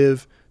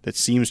intuitive, that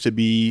seems to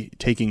be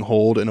taking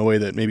hold in a way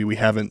that maybe we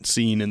haven't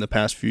seen in the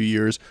past few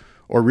years,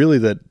 or really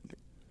that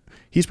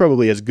he's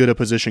probably as good a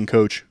position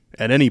coach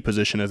at any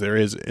position as there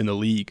is in the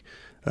league.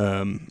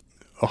 A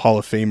Hall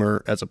of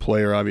Famer as a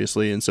player,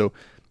 obviously. And so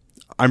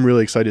I'm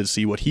really excited to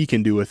see what he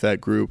can do with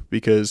that group,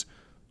 because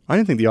I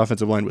didn't think the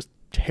offensive line was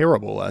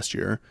terrible last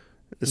year.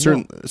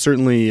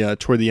 Certainly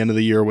toward the end of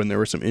the year when there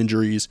were some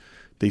injuries,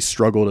 they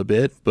struggled a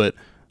bit, but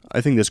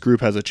I think this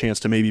group has a chance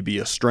to maybe be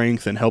a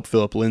strength and help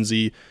Phillip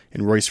Lindsay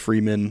and Royce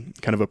Freeman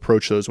kind of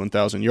approach those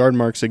 1,000-yard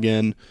marks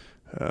again,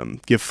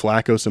 give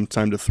Flacco some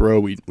time to throw.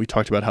 We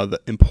talked about how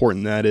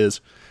important that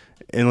is.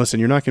 And listen,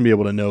 you're not going to be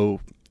able to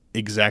know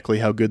exactly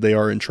how good they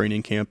are in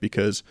training camp,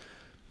 because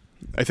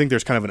I think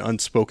there's kind of an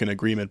unspoken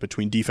agreement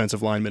between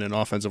defensive linemen and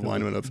offensive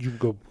linemen of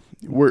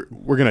we're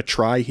going to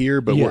try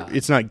here, but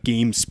it's not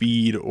game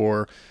speed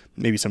or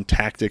maybe some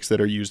tactics that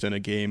are used in a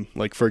game.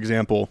 Like, for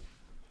example,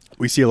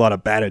 we see a lot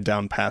of batted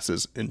down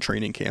passes in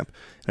training camp.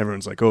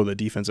 Everyone's like, oh, the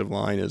defensive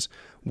line is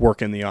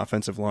working the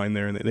offensive line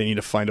there, and they need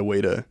to find a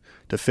way to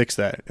fix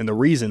that. And the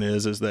reason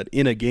is that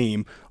in a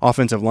game,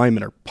 offensive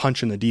linemen are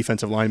punching the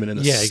defensive lineman in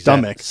the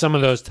stomach. Exactly. Some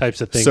of those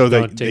types of things. So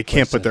they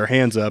can't put their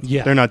hands up.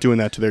 Yeah. They're not doing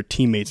that to their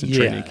teammates in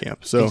training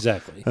camp. So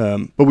exactly.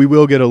 But we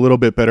will get a little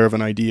bit better of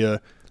an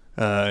idea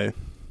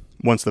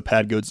once the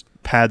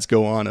pads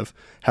go on of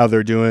how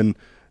they're doing.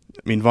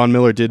 I mean, Von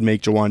Miller did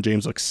make Jawan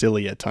James look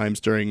silly at times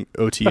during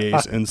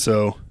OTAs, and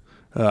so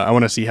I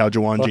want to see how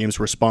Jawan James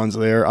responds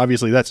there.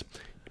 Obviously,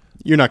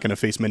 you're not going to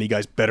face many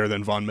guys better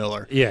than Von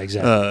Miller. Yeah,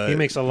 exactly. He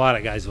makes a lot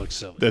of guys look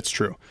silly. That's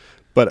true.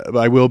 But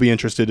I will be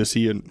interested to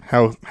see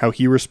how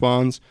he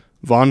responds.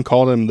 Von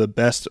called him the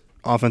best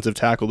offensive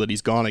tackle that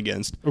he's gone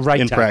against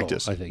in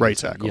practice. I think right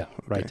tackle. Yeah,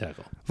 right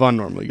tackle. Von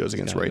normally goes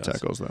against right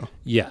tackles, though.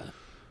 Yeah.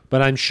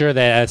 But I'm sure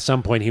that at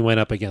some point he went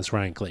up against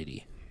Ryan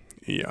Clady.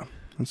 Yeah,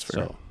 that's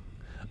fair.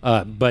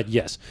 So, but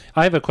yes,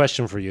 I have a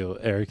question for you,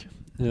 Eric.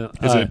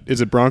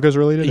 Is it Broncos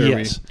related? Or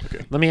yes.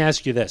 Okay. Let me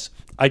ask you this.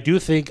 I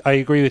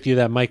agree with you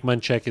that Mike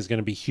Munchak is going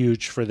to be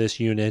huge for this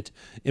unit.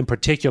 In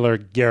particular,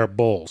 Garrett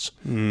Bowles.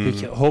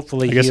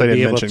 Hopefully, I guess I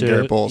didn't mention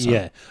Garrett Bowles.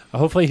 Yeah.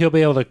 Hopefully, he'll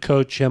be able to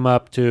coach him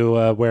up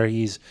to where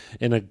he's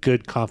in a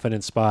good,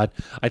 confident spot.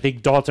 I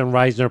think Dalton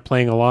Reisner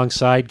playing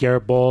alongside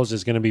Garrett Bowles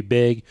is going to be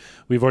big.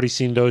 We've already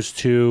seen those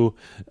two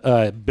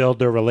build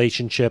their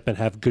relationship and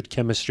have good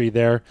chemistry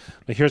there.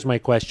 But here's my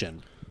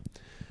question.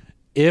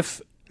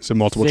 if It's a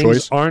multiple things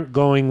choice. aren't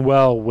going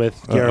well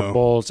with Garrett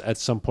Bowles at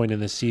some point in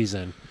the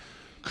season,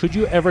 could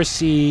you ever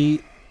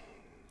see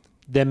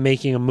them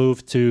making a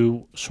move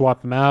to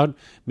swap him out?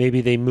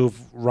 Maybe they move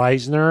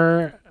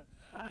Reisner.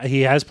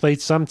 He has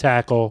played some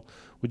tackle.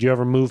 Would you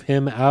ever move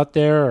him out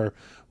there? Or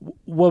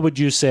what would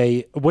you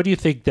say? What do you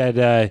think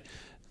that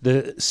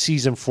the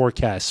season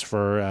forecast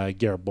for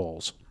Garrett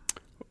Bowles?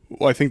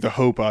 Well, I think the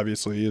hope,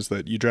 obviously, is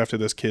that you drafted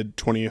this kid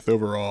 20th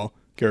overall,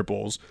 Garrett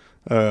Bowles,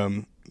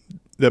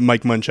 that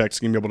Mike Munchak's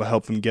going to be able to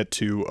help him get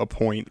to a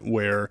point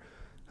where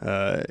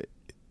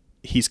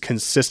he's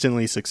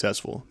consistently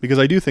successful. Because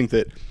I do think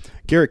that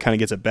Garrett kind of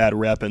gets a bad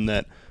rep in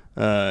that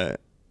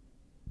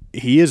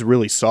he is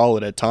really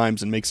solid at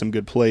times and makes some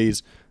good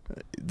plays.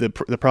 The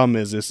problem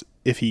is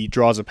if he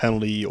draws a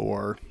penalty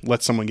or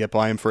lets someone get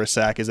by him for a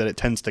sack, is that it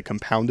tends to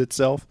compound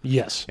itself.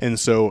 Yes. And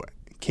so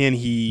can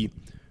he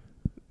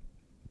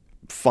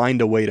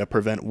find a way to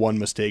prevent one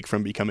mistake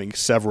from becoming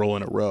several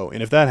in a row?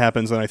 And if that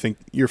happens, then I think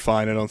you're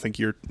fine. I don't think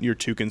you're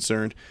too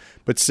concerned.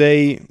 But so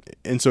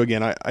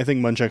again, I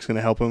think Munchak's going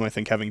to help him. I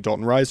think having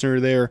Dalton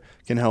Reisner there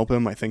can help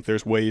him. I think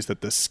there's ways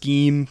that the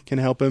scheme can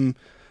help him.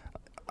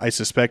 I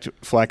suspect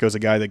Flacco's a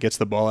guy that gets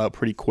the ball out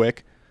pretty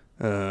quick.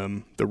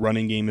 The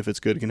running game, if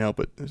it's good, can help.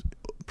 But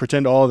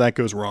pretend all of that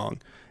goes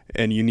wrong,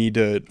 and you need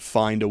to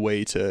find a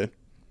way to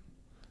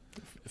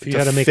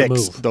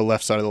fix the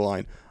left side of the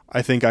line.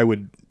 I think I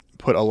would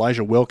put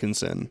Elijah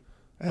Wilkinson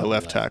at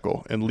left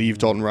tackle and leave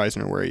Dalton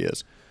Reisner where he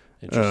is.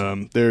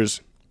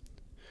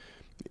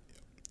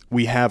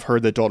 We have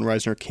heard that Dalton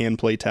Reisner can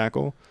play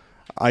tackle.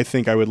 I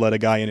think I would let a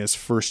guy in his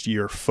first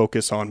year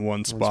focus on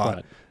one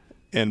spot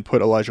and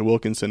put Elijah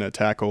Wilkinson at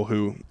tackle,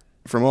 who,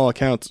 from all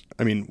accounts,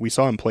 I mean, we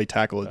saw him play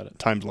tackle at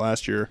times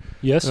last year.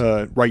 Yes.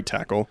 Right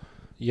tackle.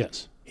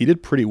 Yes. He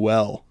did pretty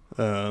well.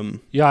 I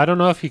don't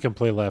know if he can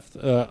play left.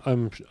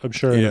 I'm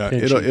sure. Yeah,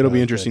 it'll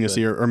be interesting to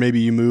see. Or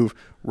maybe you move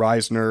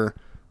Reisner.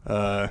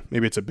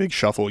 Maybe it's a big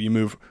shuffle. You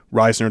move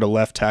Reisner to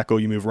left tackle.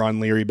 You move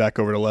Ron Leary back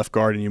over to left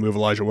guard, and you move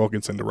Elijah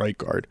Wilkinson to right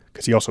guard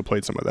because he also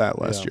played some of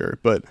that last year.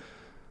 But I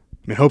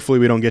mean, hopefully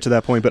we don't get to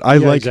that point. But I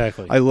like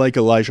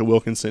Elijah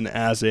Wilkinson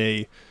as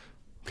a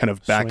kind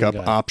of backup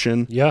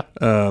option. Yeah.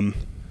 I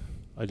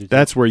do.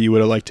 That's where you would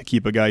have liked to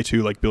keep a guy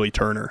too, like Billy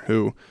Turner,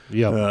 who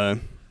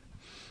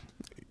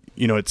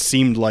it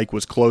seemed like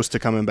was close to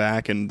coming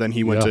back, and then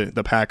he went to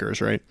the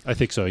Packers, right? I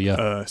think so,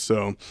 yeah.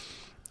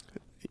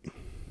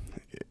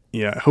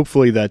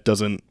 Hopefully that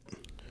doesn't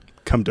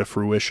come to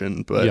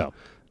fruition, but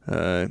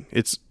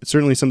it's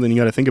certainly something you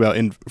got to think about.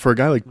 And for a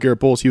guy like Garrett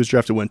Bowles, he was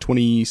drafted when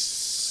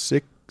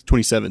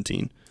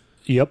 2017.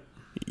 Yep.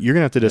 You're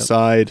gonna have to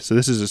decide. So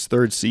this is his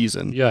third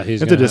season. Yeah, he's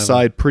going to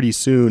decide pretty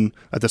soon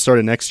at the start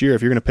of next year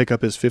if you're going to pick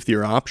up his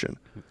fifth-year option.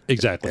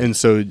 Exactly. And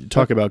so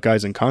talk about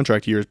guys in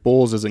contract years.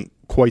 Bowles isn't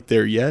quite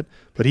there yet,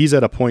 but he's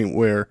at a point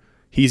where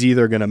he's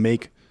either going to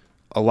make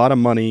a lot of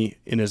money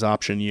in his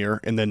option year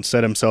and then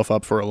set himself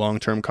up for a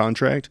long-term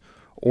contract,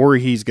 or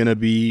he's going to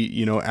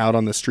be, out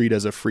on the street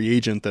as a free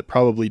agent that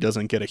probably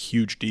doesn't get a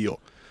huge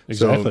deal.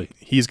 Exactly. So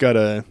he's got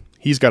a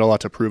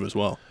lot to prove as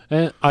well.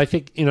 And I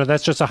think,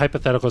 that's just a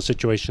hypothetical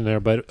situation there,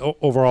 but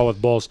overall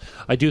with Bowles,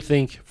 I do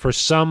think for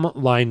some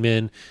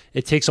linemen,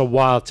 it takes a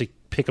while to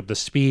pick up the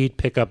speed,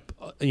 pick up,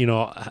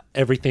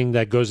 everything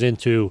that goes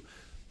into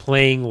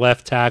playing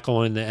left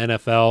tackle in the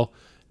NFL.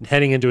 And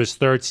heading into his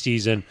third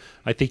season,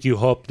 I think you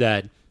hope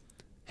that,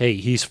 hey,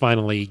 he's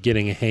finally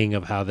getting a hang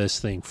of how this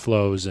thing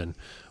flows and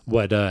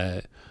what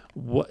it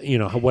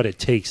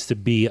takes to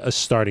be a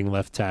starting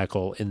left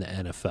tackle in the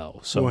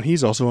NFL. So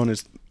he's also on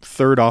his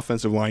third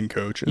offensive line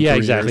coach. Yeah,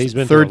 exactly. Years. He's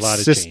been third through a lot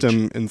of system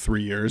change. in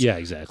 3 years. Yeah,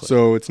 exactly.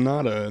 So it's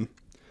not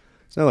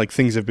like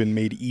things have been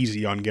made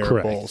easy on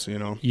Garrett Bowles.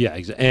 Yeah,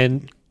 exactly.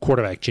 And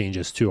quarterback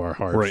changes too are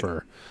hard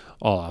for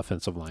all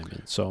offensive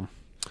linemen. So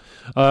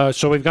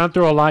we've gone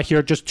through a lot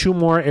here. Just two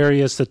more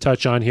areas to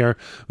touch on here.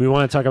 We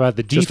want to talk about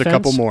the defense. Just a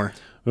couple more.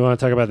 We want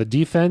to talk about the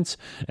defense,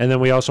 and then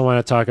we also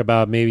want to talk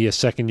about maybe a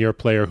second-year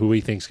player who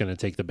we think is going to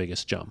take the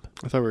biggest jump.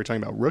 I thought we were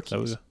talking about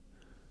rookies.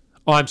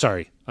 I'm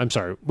sorry.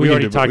 We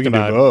already talked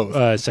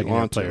about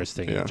second-year players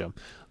taking a jump.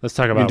 Let's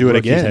talk about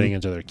rookies heading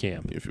into their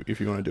camp. If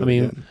you want to do it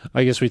again.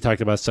 I guess we talked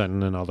about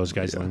Sutton and all those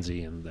guys,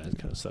 Lindsey and that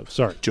kind of stuff.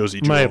 Sorry.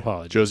 Josie Jewell. My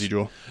apologies. Josie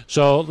Jewell.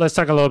 So let's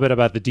talk a little bit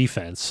about the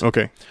defense.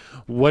 Okay.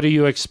 What do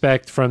you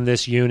expect from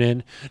this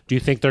unit? Do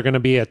you think they're going to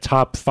be a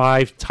top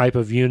 5 type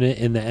of unit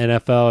in the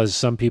NFL, as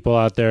some people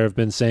out there have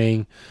been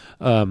saying?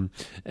 And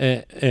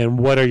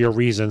what are your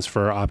reasons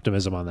for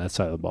optimism on that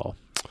side of the ball?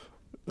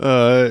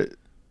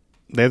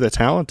 They have the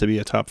talent to be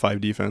a top 5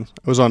 defense.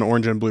 I was on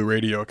Orange and Blue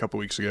Radio a couple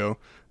weeks ago,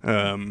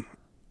 and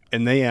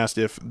they asked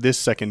if this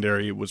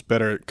secondary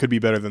could be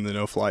better than the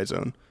no-fly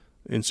zone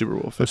in Super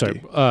Bowl 50.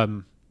 I'm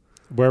sorry.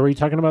 Where were you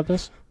talking about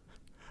this?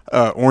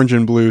 Orange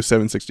and Blue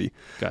 760.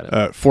 Got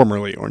it.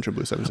 Formerly Orange and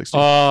Blue 760.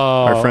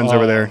 Our friends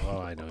over there.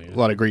 I know you. A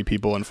lot of great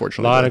people,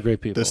 unfortunately. A lot of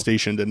great people. The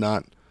station did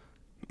not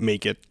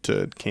make it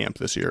to camp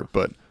this year,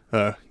 but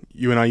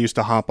you and I used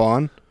to hop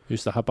on.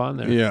 Used to hop on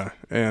there. Yeah,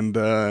 and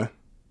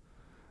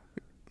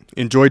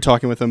enjoyed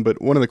talking with him.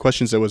 But one of the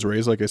questions that was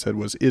raised, like I said,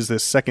 was, is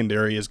this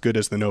secondary as good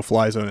as the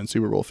no-fly zone in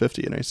Super Bowl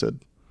 50? And I said,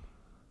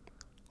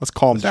 let's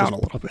calm down a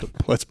little bit.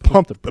 Let's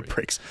pump the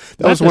brakes.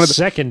 That was one of the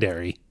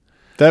secondary.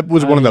 That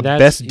was one of the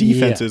best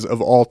defenses of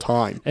all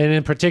time. And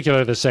in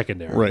particular, the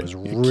secondary was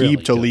really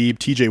Aqib Talib,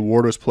 TJ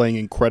Ward was playing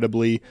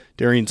incredibly.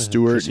 Darian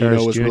Stewart,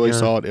 was Jr. really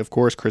solid. Of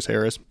course, Chris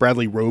Harris.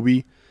 Bradley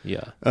Roby.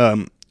 Yeah.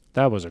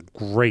 That was a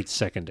great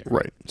secondary.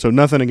 Right. So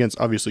nothing against,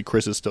 obviously,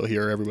 Chris is still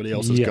here. Everybody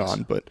else is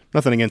gone. But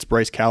nothing against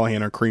Bryce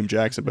Callahan or Kareem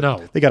Jackson.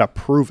 But they got to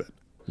prove it.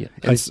 Yeah.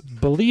 I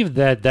believe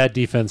that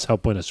defense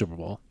helped win a Super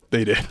Bowl.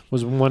 They did.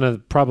 Was one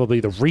of probably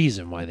the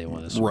reason why they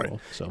won the Super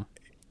Bowl.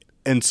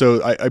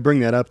 So I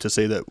bring that up to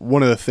say that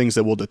one of the things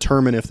that will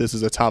determine if this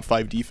is a top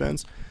 5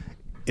 defense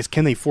is,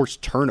 can they force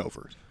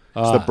turnovers?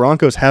 So the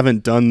Broncos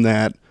haven't done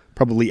that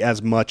probably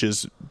as much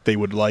as they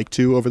would like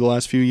to over the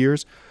last few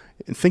years.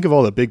 And think of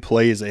all the big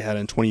plays they had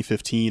in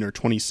 2015 or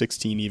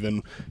 2016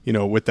 even,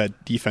 with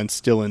that defense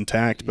still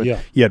intact. But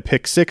you had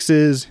pick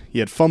sixes,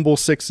 you had fumble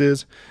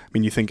sixes. I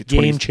mean, you think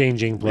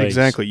game-changing plays.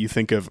 Exactly. You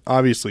think of,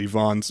 obviously,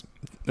 Vaughn's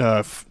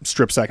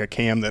strip sack of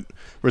Cam that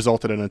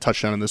resulted in a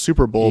touchdown in the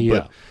Super Bowl. Yeah.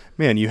 But,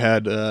 man, you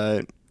had,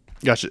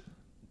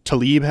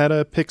 Talib had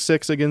a pick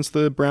six against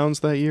the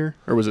Browns that year?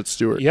 Or was it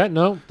Stewart? Yeah,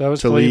 no, that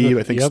was Talib.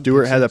 I think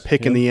Stewart had a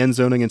pick in the end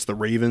zone against the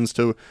Ravens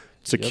to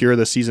secure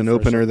the season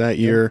opener that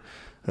year.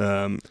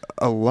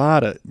 A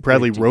lot of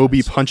Bradley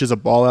Roby punches a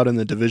ball out in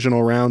the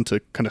divisional round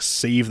to kind of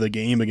save the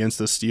game against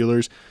the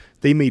Steelers.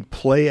 They made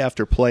play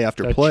after play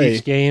after play.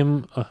 Chiefs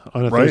game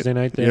on a Thursday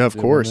night. Yeah, of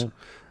course.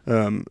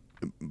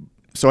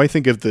 So I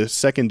think of the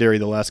secondary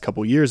the last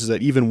couple of years is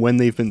that even when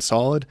they've been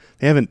solid,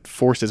 they haven't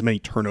forced as many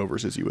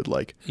turnovers as you would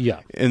like. Yeah.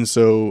 And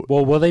so,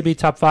 well, will they be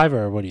top 5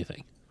 or what do you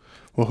think?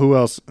 Well, who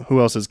else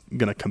is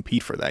going to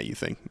compete for that, you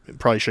think?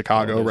 Probably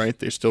Chicago, right?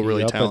 They're still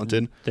really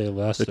talented. They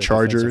lost the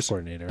Chargers.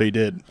 They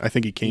did. I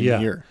think he came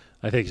here.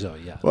 I think so,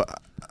 yeah. Well,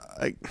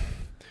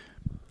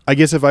 I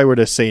guess if I were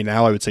to say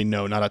now, I would say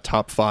no, not a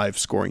top 5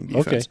 scoring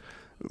defense.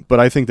 Okay. But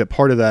I think that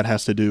part of that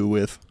has to do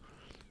with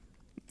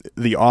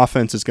the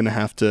offense is going to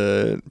have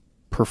to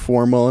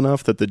perform well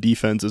enough that the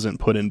defense isn't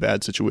put in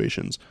bad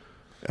situations.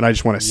 And I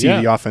just want to see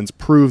the offense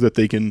prove that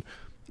they can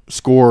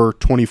score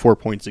 24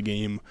 points a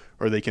game,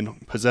 or they can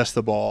possess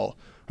the ball,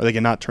 or they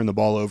can not turn the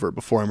ball over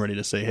before I'm ready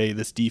to say, hey,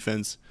 this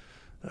defense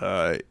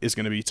is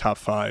going to be top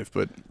 5.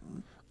 But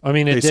I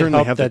mean, it they did certainly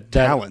help have that the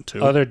talent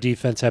too. Other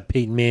defense had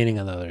Peyton Manning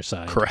on the other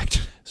side.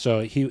 Correct.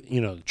 So he,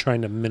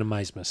 trying to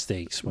minimize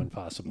mistakes when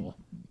possible.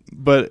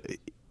 But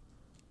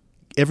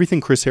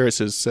everything Chris Harris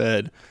has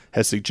said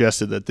has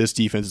suggested that this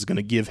defense is going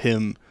to give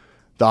him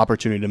the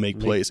opportunity to make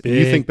plays. And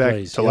you think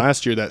back to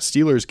last year, that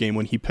Steelers game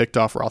when he picked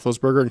off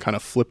Roethlisberger and kind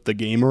of flipped the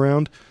game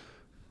around,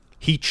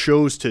 he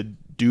chose to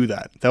do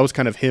that. That was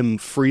kind of him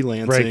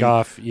freelancing. Break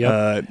off,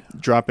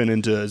 dropping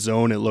into a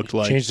zone, it looked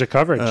like. Change the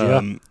coverage,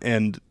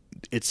 And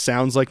it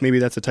sounds like maybe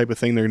that's the type of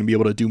thing they're going to be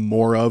able to do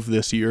more of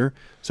this year.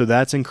 So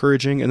that's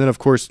encouraging. And then, of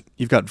course,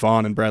 you've got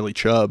Vaughn and Bradley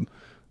Chubb,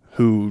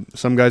 who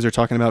some guys are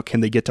talking about,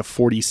 can they get to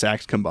 40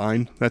 sacks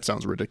combined? That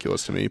sounds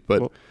ridiculous to me.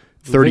 But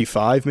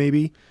 35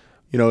 maybe?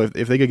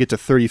 If they could get to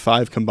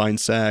 35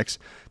 combined sacks,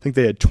 I think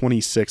they had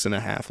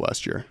 26.5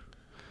 last year.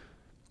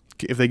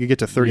 If they could get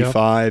to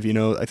 35,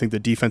 I think the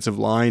defensive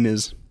line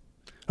is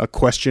a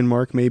question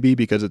mark maybe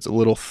because it's a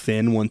little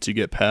thin once you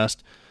get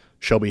past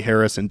Shelby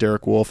Harris and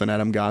Derek Wolfe and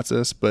Adam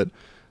Gotsis. But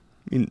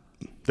I mean,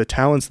 the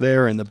talent's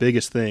there, and the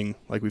biggest thing,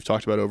 like we've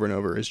talked about over and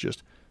over, is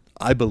just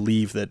I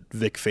believe that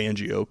Vic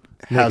Fangio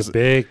has a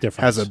big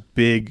difference. Has a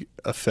big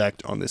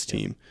effect on this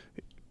team.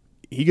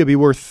 He could be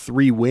worth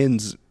 3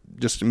 wins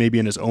just maybe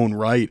in his own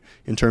right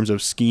in terms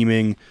of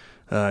scheming,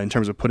 in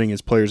terms of putting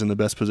his players in the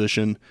best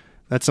position.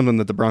 That's something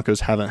that the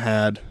Broncos haven't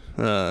had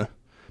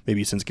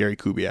maybe since Gary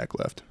Kubiak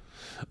left.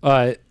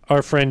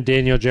 Our friend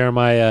Daniel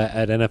Jeremiah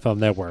at NFL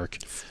Network.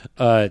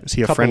 Is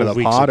he a friend of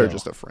the pod or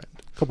just a friend?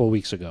 A couple of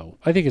weeks ago.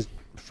 I think he's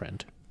a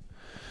friend.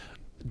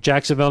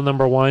 Jacksonville,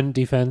 number 1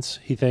 defense,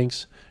 he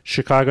thinks.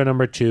 Chicago,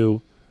 number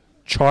 2.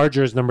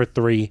 Chargers, number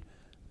 3.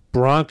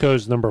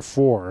 Broncos, number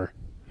 4.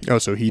 Oh,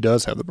 so he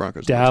does have the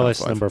Broncos.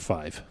 Dallas, number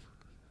 5.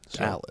 So,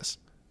 Dallas.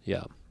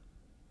 Yeah.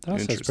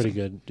 Dallas has pretty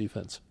good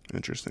defense.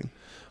 Interesting.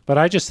 But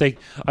I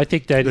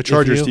think that the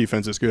Chargers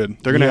defense is good.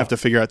 They're going to have to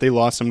figure out. They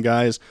lost some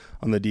guys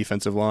on the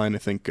defensive line. I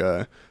think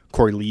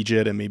Corey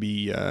Liuget and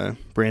maybe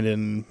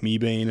Brandon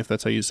Mebane, if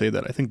that's how you say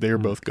that. I think they're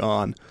both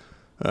gone.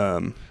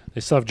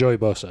 They still have Joey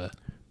Bosa.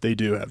 They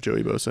do have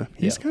Joey Bosa.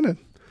 He's kind of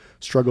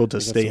struggled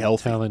to stay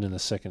healthy. Talent in the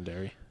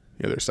secondary.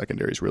 Yeah, their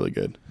secondary is really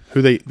good.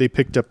 Who they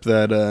picked up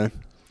that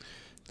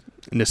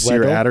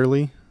Nasir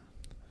Adderley.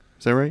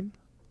 Is that right?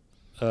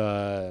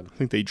 I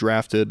think they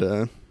drafted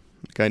a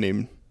guy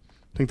named.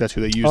 I think that's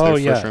who they used their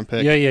first-round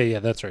pick. Yeah.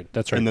 That's right.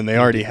 And then they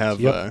already have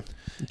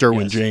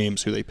Derwin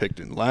James, who they picked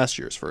in last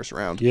year's first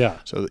round. Yeah.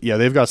 So,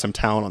 they've got some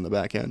talent on the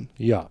back end.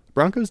 Yeah.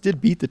 Broncos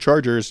did beat the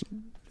Chargers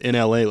in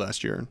L.A.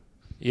 last year.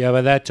 Yeah,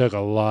 but that took a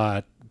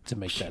lot to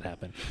make that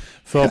happen.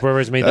 Philip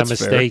Rivers made that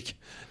mistake,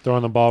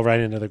 throwing the ball right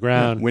into the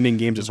ground. Winning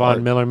games is Von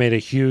hard. Miller made a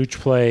huge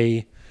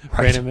play.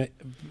 Right.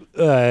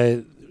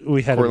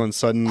 we had Cortland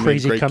Sutton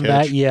crazy great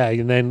comeback. catch. Yeah,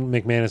 and then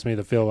McManus made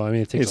the field goal. I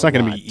mean, It's not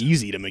going to be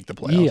easy to make the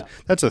playoffs. Yeah.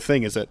 That's the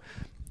thing is that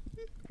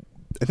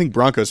I think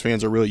Broncos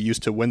fans are really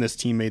used to when this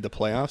team made the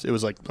playoffs. It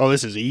was like, oh,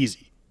 this is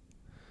easy.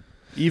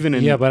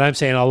 But I'm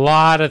saying a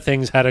lot of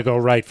things had to go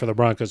right for the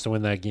Broncos to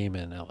win that game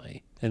in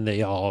L.A., and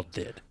they all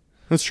did.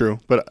 That's true.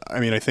 But, I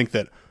mean, I think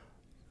that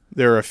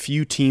there are a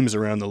few teams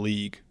around the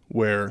league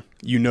where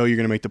you know you're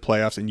going to make the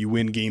playoffs and you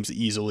win games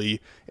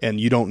easily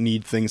and you don't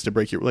need things to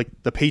break your – like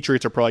the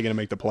Patriots are probably going to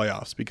make the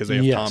playoffs because they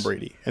have Tom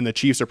Brady. And the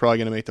Chiefs are probably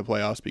going to make the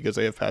playoffs because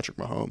they have Patrick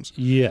Mahomes.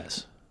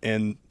 Yes.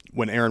 And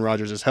when Aaron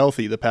Rodgers is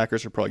healthy, the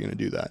Packers are probably going to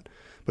do that.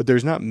 But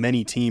there's not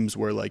many teams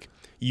where like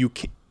you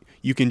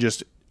can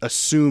just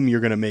assume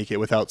you're going to make it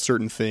without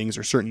certain things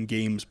or certain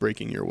games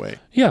breaking your way.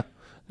 Yeah.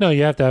 No,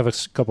 you have to have a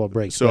couple of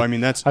breaks. So I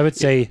mean, I would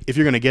say if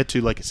you're going to get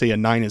to like say a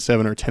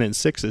 9-7 or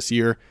 10-6 this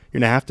year, you're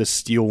going to have to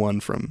steal one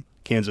from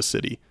Kansas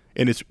City,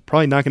 and it's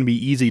probably not going to be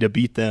easy to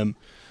beat them,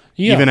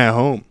 even at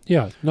home.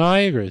 Yeah. No, I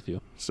agree with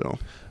you. So,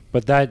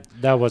 but that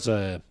was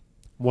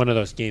one of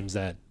those games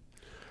that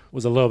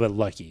was a little bit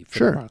lucky.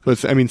 Sure,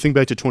 but I mean, think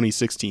back to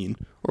 2016,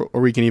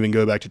 or we can even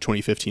go back to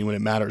 2015 when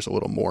it matters a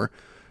little more.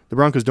 The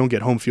Broncos don't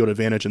get home field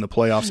advantage in the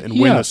playoffs and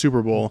win the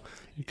Super Bowl.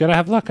 You gotta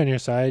have luck on your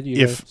side.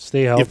 You gotta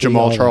stay healthy. If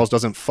Jamal Charles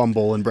doesn't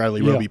fumble and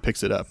Bradley Roby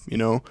picks it up,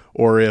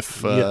 or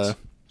if or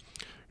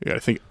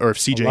if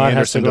C.J.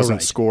 Anderson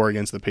doesn't score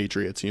against the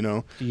Patriots,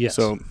 Yes.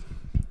 So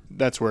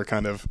that's where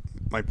kind of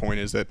my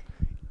point is that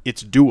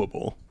it's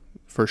doable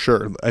for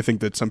sure. I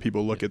think that some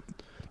people look at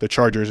the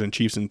Chargers and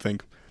Chiefs and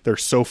think they're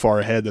so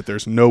far ahead that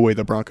there's no way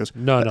the Broncos.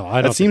 No, I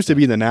don't. That seems to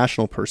be the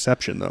national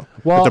perception, though.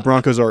 Well, that the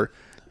Broncos are.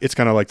 It's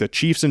kind of like the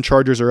Chiefs and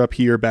Chargers are up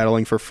here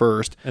battling for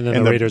first, and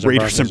then the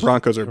Raiders and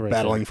Broncos are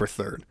battling for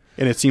third.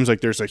 And it seems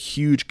like there's a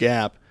huge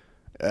gap.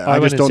 I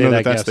just don't know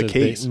that that's the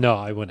case. No,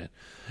 I wouldn't.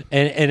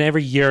 And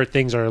every year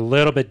things are a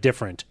little bit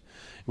different,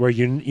 where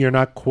you're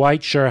not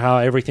quite sure how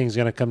everything's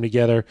going to come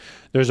together.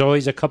 There's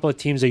always a couple of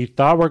teams that you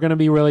thought were going to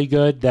be really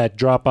good that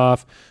drop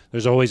off.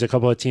 There's always a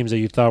couple of teams that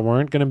you thought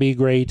weren't going to be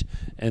great,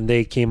 and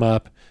they came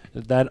up.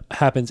 That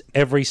happens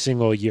every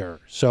single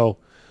year. So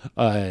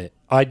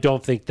I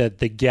don't think that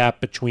the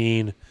gap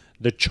between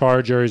the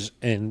Chargers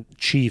and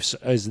Chiefs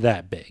is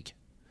that big.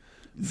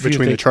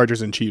 Between the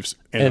Chargers and Chiefs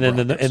and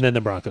then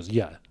the Broncos.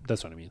 Yeah,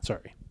 that's what I mean.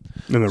 Sorry.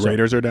 And the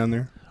Raiders are down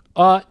there?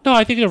 No,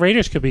 I think the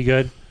Raiders could be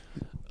good.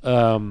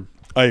 I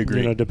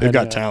agree. They've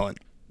got talent.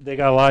 They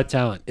got a lot of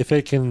talent. If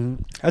it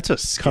can, that's a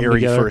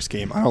scary first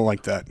game. I don't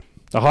like that.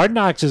 The Hard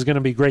Knocks is going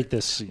to be great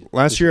this season.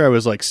 Last year I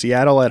was like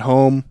Seattle at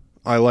home.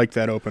 I liked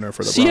that opener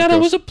for the Broncos.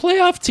 Seattle was a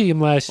playoff team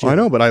last year. I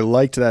know, but I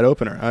liked that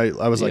opener.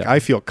 I was like, I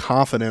feel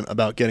confident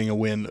about getting a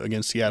win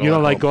against Seattle. You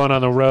don't like going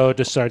on the road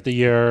to start the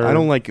year. I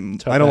don't like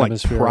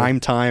prime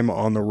time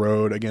on the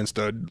road against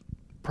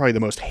probably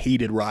the most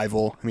hated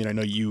rival. I mean, I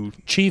know you.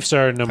 Chiefs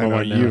are number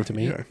one now to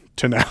me.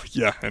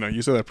 Yeah, I know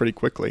you said that pretty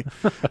quickly.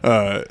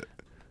 But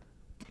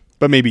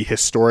maybe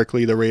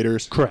historically the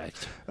Raiders.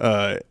 Correct.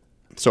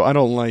 So I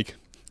don't like.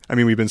 I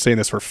mean, we've been saying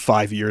this for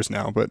 5 years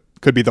now, but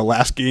could be the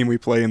last game we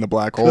play in the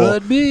black hole.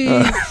 Could be.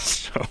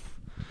 Last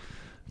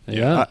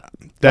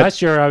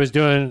year I was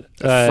doing...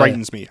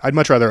 frightens me. I'd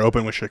much rather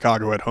open with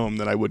Chicago at home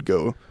than I would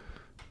go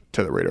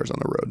to the Raiders on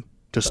the road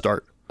to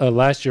start.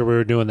 Last year we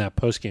were doing that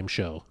post-game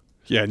show.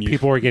 Yeah, and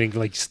people were getting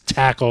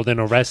tackled and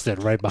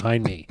arrested right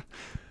behind me.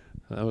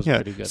 That was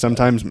pretty good.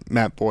 Sometimes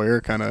Matt Boyer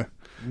kind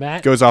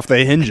of goes off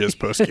the hinges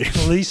post-game.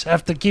 Police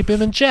have to keep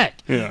him in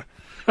check. Yeah.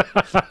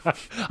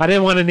 I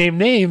didn't want to name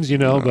names,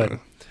 but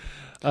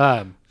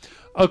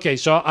okay,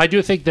 so I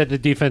do think that the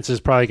defense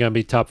is probably going to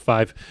be top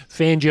 5.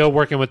 Fangio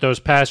working with those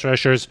pass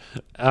rushers.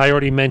 I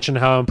already mentioned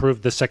how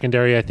improved the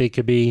secondary I think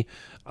could be.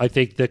 I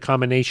think the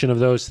combination of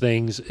those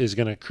things is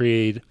going to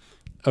create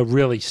a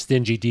really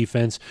stingy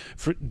defense.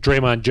 For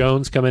Draymond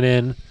Jones coming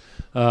in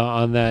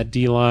on that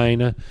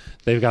D-line.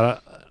 They've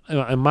got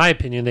in my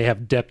opinion, they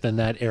have depth in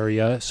that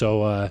area.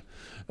 So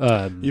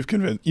you've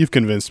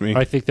convinced me.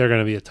 I think they're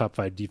going to be a top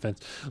 5 defense.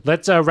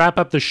 Let's wrap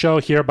up the show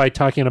here by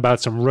talking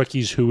about some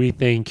rookies who we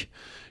think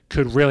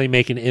could really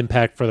make an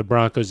impact for the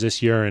Broncos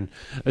this year, and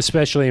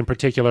especially in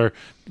particular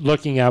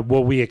looking at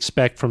what we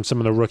expect from some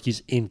of the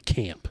rookies in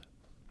camp.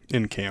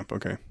 In camp,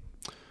 okay.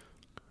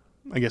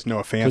 I guess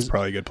Noah Fant's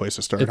probably a good place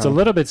to start. It's a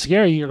little bit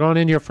scary. You're going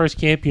into your first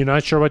camp. You're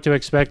not sure what to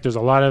expect. There's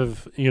a lot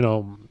of,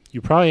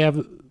 you probably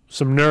have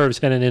some nerves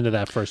heading into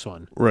that first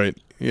one. Right.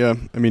 Yeah.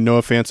 I mean,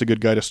 Noah Fant's a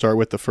good guy to start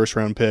with, the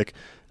first-round pick.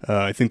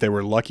 I think they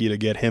were lucky to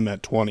get him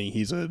at 20.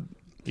 He's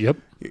Yep.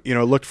 It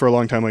looked for a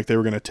long time like they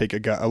were going to take a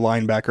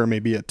linebacker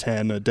maybe at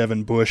 10.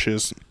 Devin Bush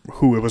is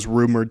who it was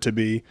rumored to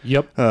be.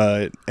 Yep.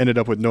 Ended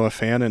up with Noah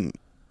Fant, and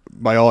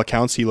by all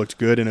accounts, he looked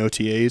good in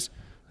OTAs.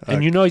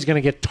 And he's going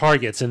to get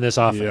targets in this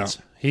offense.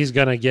 Yeah. He's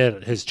going to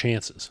get his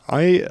chances.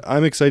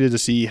 I'm excited to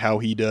see how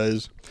he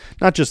does,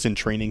 not just in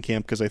training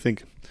camp, because I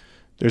think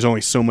there's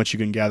only so much you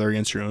can gather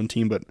against your own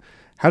team, but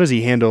how does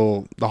he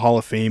handle the Hall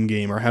of Fame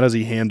game, or how does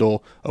he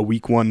handle a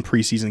Week 1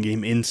 preseason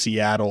game in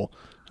Seattle?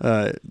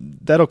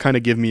 That'll kind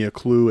of give me a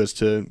clue as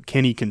to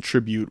can he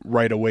contribute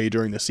right away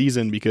during the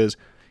season, because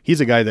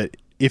he's a guy that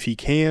if he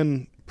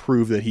can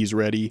prove that he's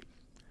ready,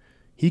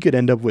 he could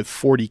end up with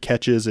 40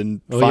 catches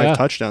and 5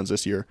 touchdowns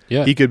this year.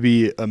 Yeah. He could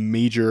be a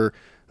major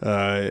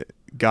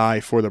guy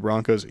for the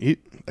Broncos.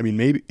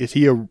 Maybe is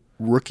he a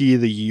rookie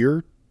of the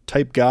year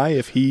type guy?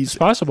 If he's it's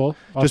possible,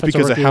 just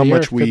because of how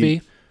much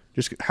we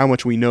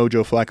know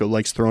Joe Flacco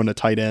likes throwing to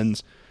tight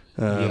ends.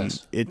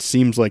 It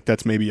seems like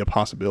that's maybe a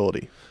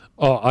possibility.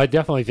 Oh, I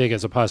definitely think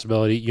it's a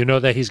possibility. You know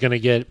that he's going to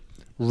get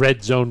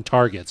red zone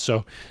targets,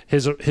 so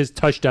his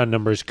touchdown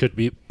numbers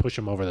could push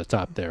him over the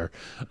top there.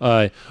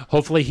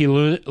 Hopefully, he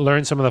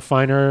learns some of the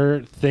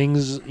finer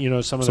things.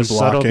 Some of the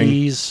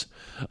subtleties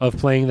of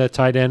playing the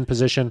tight end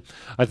position.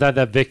 I thought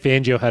that Vic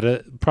Fangio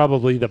had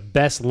probably the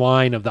best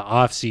line of the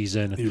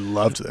offseason. You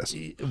loved this.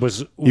 It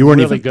was you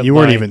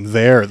weren't even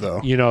there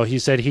though. He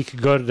said he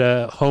could go to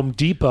the Home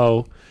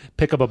Depot,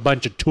 pick up a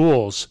bunch of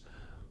tools.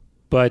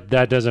 But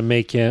that doesn't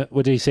make him,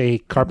 what did he say,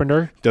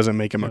 carpenter? Doesn't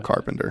make him a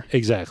carpenter.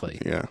 Exactly.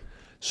 Yeah.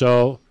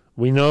 So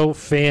we know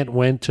Fant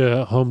went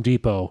to Home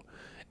Depot,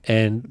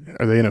 and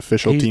are they an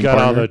official team partner? He's got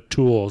all the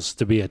tools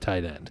to be a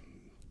tight end.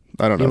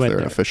 I don't know if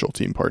they're an official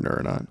team partner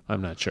or not.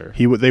 I'm not sure.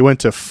 They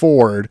went to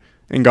Ford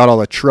and got all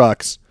the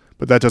trucks,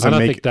 but that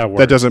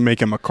doesn't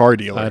make him a car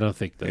dealer. I don't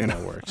think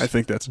that works. I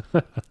think that's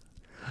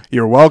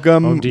you're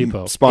welcome. Home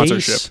Depot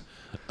Sponsorship. Ace,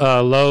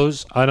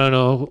 Lowe's. I don't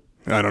know.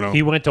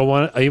 He went to a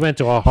hardware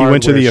store. He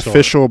went to the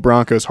official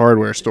Broncos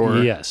hardware store.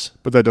 Yes,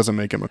 but that doesn't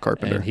make him a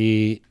carpenter. And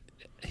he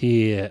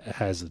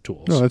has the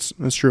tools. No,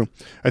 that's true.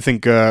 I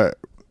think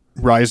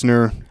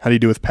Reisner. How do you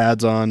do with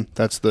pads on?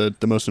 That's the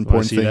most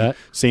important thing. That?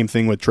 Same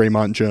thing with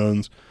Draymond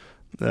Jones.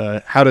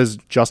 How does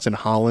Justin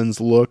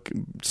Hollins look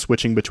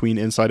switching between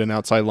inside and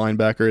outside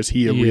linebacker? Is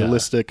he a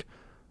realistic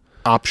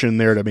option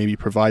there to maybe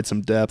provide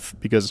some depth?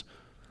 Because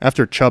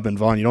after Chubb and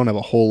Vaughn, you don't have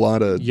a whole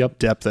lot of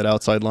depth at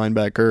outside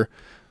linebacker.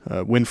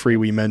 Winfrey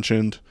we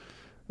mentioned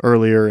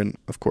earlier, and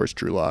of course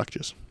Drew Lock.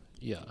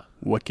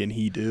 What can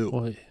he do?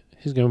 Well,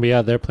 he's going to be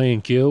out there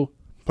playing Q.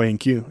 Playing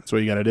Q. That's what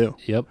you got to do.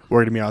 Yep. We're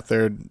going to be out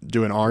there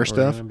doing our stuff.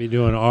 We're going to be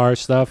doing our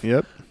stuff.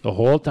 Yep. The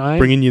whole time.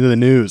 Bringing you the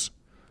news.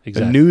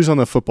 Exactly. The news on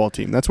the football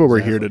team. That's what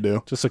we're here to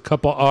do. Just a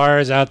couple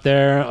R's out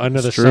there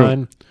under the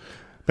sun.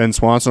 Ben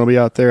Swanson will be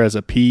out there as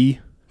a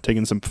P,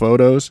 taking some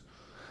photos.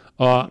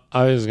 I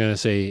was going to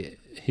say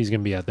he's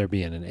going to be out there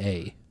being an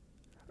A.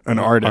 An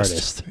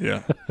artist.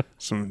 Yeah.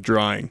 Some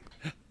drawing.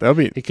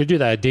 He could do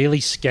that, a daily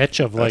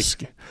sketch of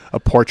a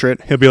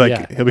portrait. He'll be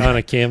on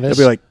a canvas.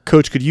 He'll be like,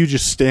 "Coach, could you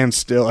just stand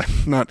still?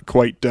 I'm not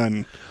quite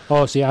done."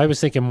 Oh, see, I was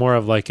thinking more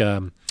of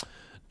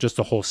just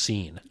a whole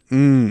scene.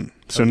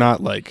 So not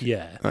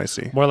I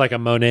see. More like a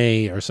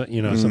Monet or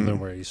something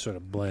where he sort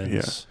of blends.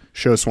 Yeah.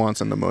 Show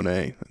Swanson the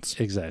Monet.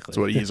 Exactly. That's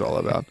what he's all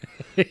about.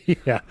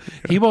 Yeah.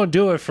 He won't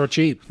do it for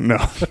cheap. No,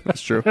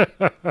 that's true.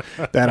 That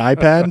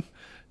iPad?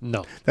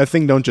 No. That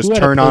thing don't just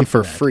turn on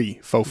for free.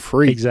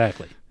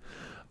 Exactly.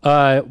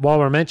 While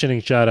we're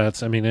mentioning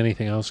shout-outs,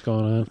 anything else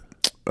going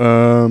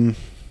on?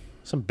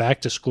 Some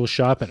back-to-school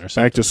shopping or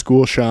something.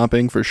 Back-to-school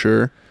shopping for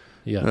sure.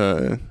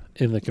 Yeah.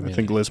 In the community. I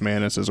think Liz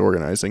Manis is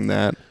organizing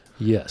that.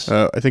 Yes.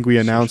 I think we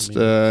announced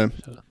an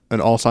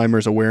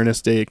Alzheimer's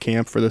Awareness Day at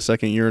camp for the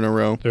second year in a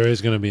row. There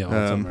is going to be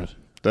Alzheimer's.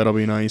 That'll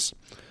be nice.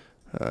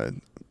 I'd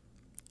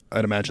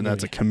imagine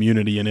that's a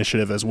community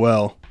initiative as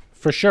well.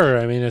 For sure.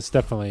 It's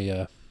definitely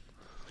a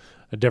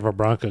Denver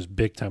Broncos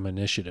big-time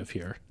initiative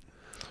here.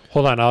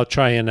 Hold on, I'll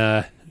try and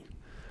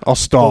I'll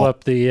stall. Pull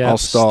up the I'll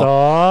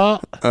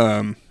stall.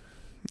 Other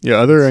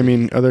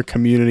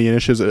community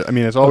initiatives.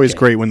 It's always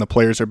great when the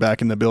players are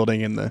back in the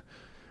building and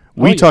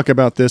we talk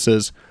about this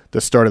as the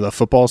start of the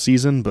football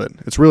season, but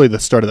it's really the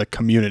start of the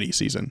community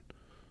season.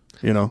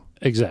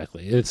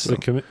 Exactly. It's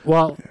the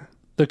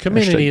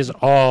community is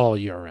all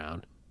year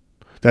round.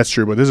 That's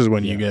true, but this is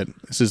when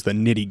this is the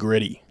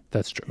nitty-gritty.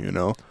 That's true.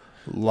 A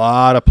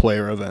lot of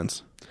player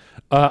events.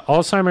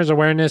 Alzheimer's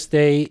Awareness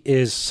Day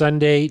is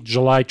Sunday,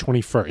 July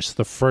 21st,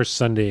 the first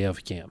Sunday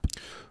of camp.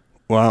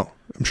 Wow.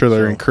 I'm sure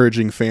they're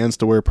encouraging fans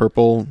to wear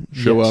purple,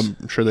 show up.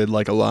 I'm sure they'd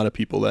like a lot of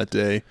people that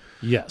day.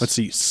 Yes. Let's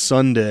see,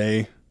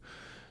 Sunday.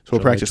 So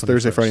we'll practice 21st.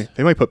 Thursday, Friday.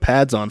 They might put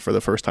pads on for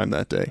the first time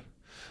that day.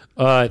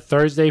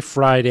 Thursday,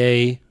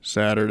 Friday.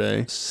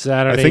 Saturday.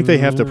 I think they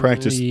have to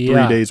practice 3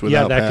 days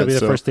without pads. Yeah, that could be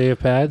the first day of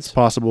pads. It's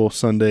possible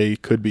Sunday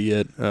could be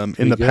it.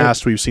 In the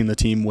past, we've seen the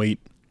team wait.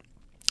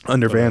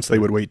 Under Vance, they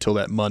would wait till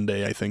that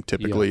Monday, I think,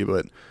 typically,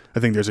 but I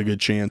think there's a good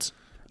chance.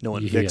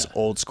 Knowing Vic's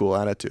old school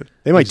attitude.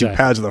 They might do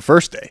pads on the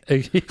first day.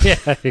 Yeah,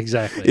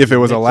 exactly. If it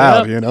was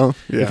allowed, Yeah.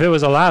 If it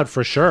was allowed,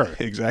 for sure.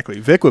 Exactly.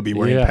 Vic would be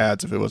wearing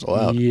pads if it was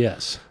allowed.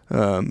 Yes.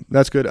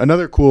 That's good.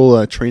 Another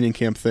cool training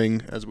camp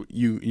thing, as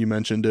you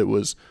mentioned, it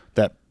was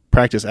that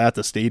practice at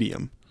the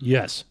stadium.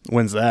 Yes.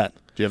 When's that?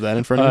 Do you have that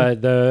in front of you?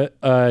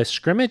 The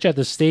scrimmage at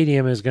the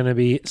stadium is going to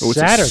be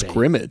Saturday. It's a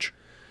scrimmage?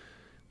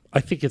 I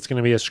think it's going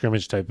to be a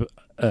scrimmage type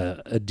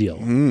a deal.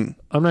 I'm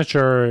not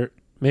sure.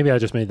 Maybe I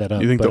just made that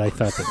up, but I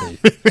thought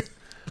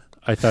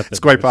that it's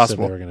quite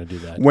possible they were going to do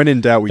that. When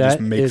in doubt, we just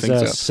make things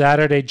up. That is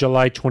Saturday,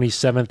 July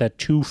 27th at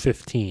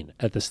 2:15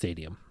 at the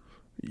stadium.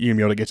 You gonna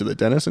be able to get to the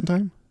dentist in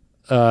time?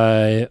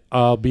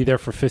 I'll be there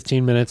for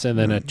 15 minutes, and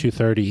then at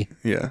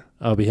 2:30,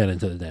 I'll be heading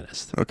to the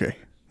dentist. Okay.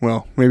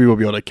 Well, maybe we'll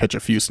be able to catch a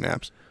few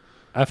snaps.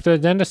 After the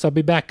dentist, I'll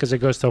be back because it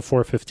goes till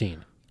 4:15.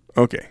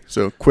 Okay.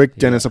 So quick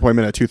dentist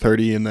appointment at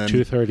 2:30, and then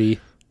 2:30,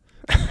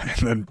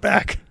 and then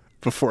back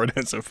before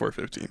dentist at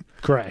 4:15.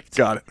 Correct.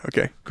 Got it.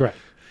 Okay. Correct.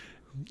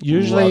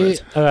 Usually,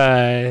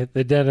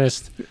 the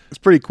dentist It's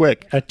pretty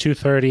quick. at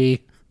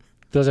 2:30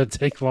 doesn't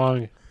take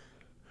long.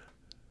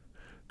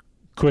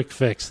 Quick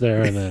fix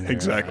there, and then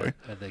Exactly.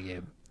 at the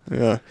game.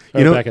 Yeah.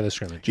 Back at the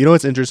scrimmage. You know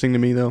what's interesting to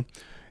me though,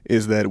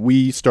 is that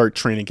we start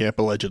training camp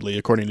allegedly,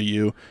 according to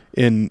you,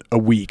 in a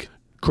week.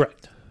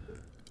 Correct.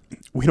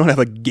 We don't have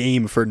a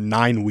game for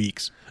 9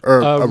 weeks,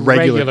 or a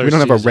regular We don't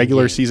have a season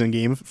regular game. season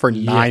game for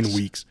 9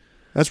 weeks.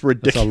 That's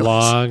ridiculous. It's a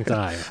long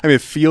time. I mean,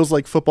 it feels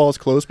like football is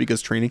close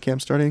because training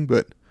camp's starting,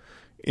 but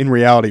in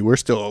reality, we're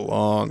still a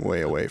long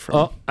way away from.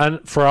 Oh,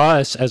 and for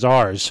us, as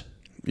ours,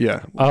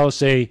 yeah, I'll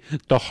say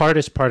the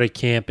hardest part of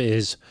camp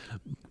is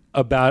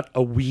about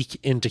a week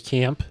into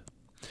camp.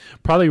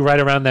 Probably right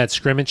around that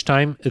scrimmage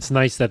time. It's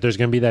nice that there's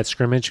going to be that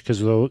scrimmage because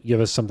it'll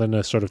give us something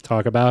to sort of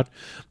talk about.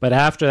 But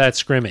after that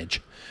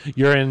scrimmage,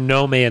 you're in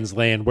no man's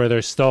land where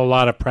there's still a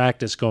lot of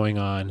practice going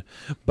on,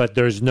 but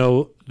there's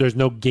no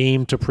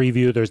game to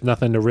preview. There's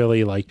nothing to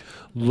really like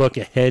look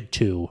ahead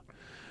to.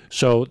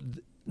 So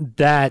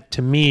that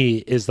to me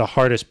is the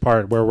hardest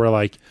part where we're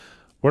like,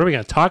 what are we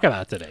going to talk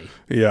about today?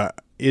 Yeah.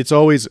 It's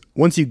always,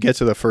 once you get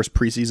to the first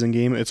preseason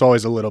game, it's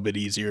always a little bit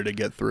easier to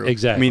get through.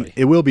 Exactly. I mean,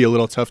 it will be a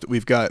little tough.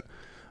 We've got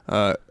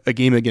a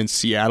game against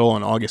Seattle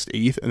on August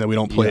 8th, and then we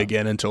don't play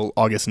again until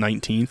August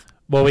 19th.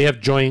 Well, we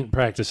have joint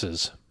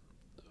practices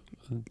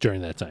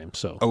during that time.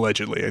 So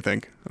Allegedly, I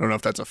think. I don't know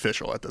if that's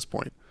official at this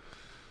point.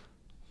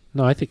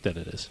 No, I think that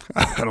it is.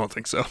 I don't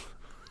think so.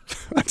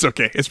 That's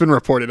okay. It's been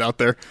reported out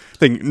there. I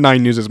think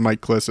 9 News'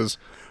 Mike Kliss has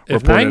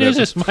If reported 9 News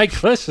is Mike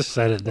Kliss has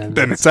said it,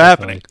 then it's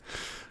happening.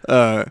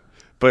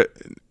 But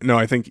no,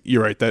 I think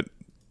you're right that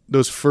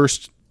those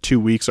first 2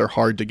 weeks are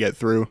hard to get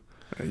through.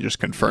 Just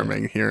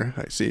confirming here,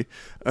 I see.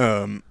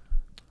 But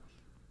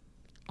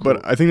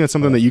I think that's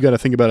something that you got to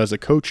think about as a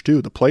coach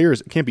too. The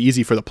players, it can't be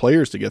easy for the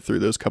players to get through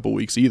those couple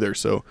weeks either.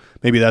 So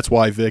maybe that's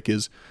why Vic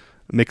is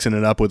mixing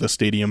it up with a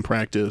stadium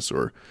practice,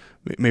 or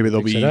maybe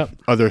there'll be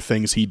other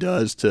things he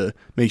does to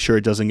make sure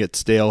it doesn't get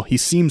stale. He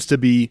seems to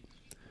be,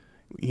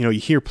 you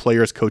hear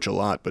players coach a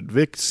lot, but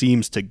Vic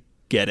seems to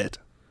get it.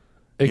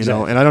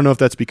 Exactly. And I don't know if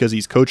that's because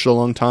he's coached a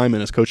long time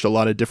and has coached a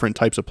lot of different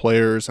types of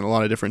players and a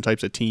lot of different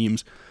types of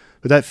teams.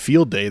 But that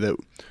field day, that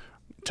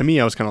to me,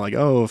 I was kind of like,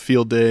 oh,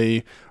 field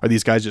day. Are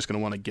these guys just going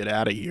to want to get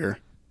out of here?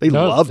 They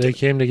loved it. They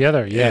came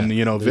together, yeah.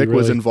 And, Vic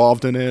was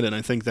involved in it, and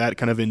I think that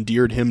kind of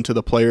endeared him to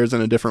the players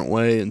in a different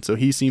way, and so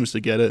he seems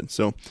to get it.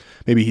 So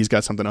maybe he's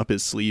got something up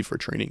his sleeve for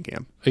training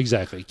camp.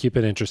 Exactly. Keep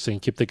it interesting.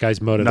 Keep the guys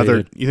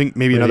motivated. You think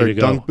maybe another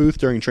dunk booth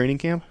during training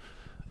camp?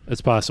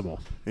 It's possible.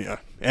 Yeah.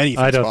 Anything's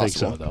I don't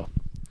possible. think so, though.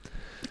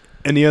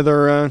 Any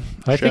other I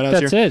think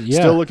that's here? it, yeah.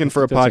 Still looking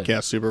for a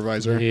podcast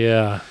supervisor.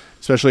 Yeah.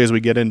 Especially as we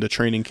get into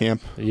training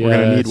camp. Yeah, we're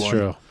going to need that's one.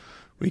 true.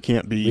 We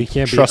can't be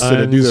trusted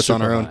to do this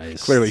on our own.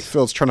 unsupervised. Clearly,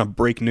 Phil's trying to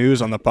break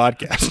news on the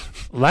podcast.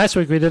 Last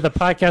week we did the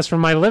podcast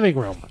from my living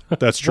room.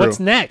 That's true. What's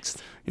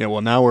next? Yeah,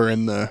 well, now we're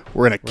in a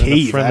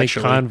cave,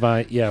 actually.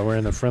 We're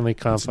in the friendly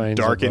confines.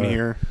 It's dark in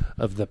here.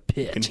 Of the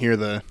pit. You can hear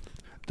the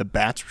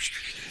bats.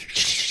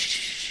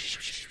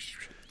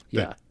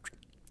 Yeah.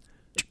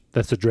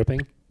 That's the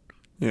dripping?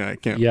 Yeah, I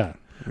can't. Yeah.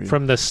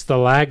 From the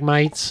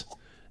stalagmites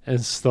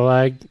and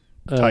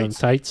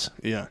stalactites.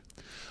 Yeah.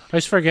 I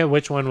just forget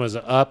which one was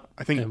up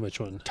I think and which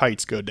one.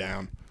 Tights go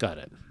down. Got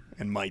it.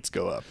 And mites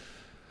go up.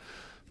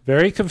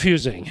 Very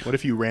confusing. What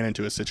if you ran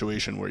into a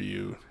situation where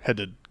you had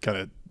to kind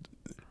of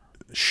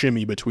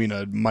shimmy between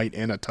a mite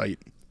and a tight?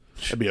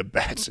 That'd be a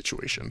bad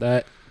situation.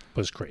 That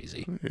was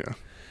crazy. Yeah.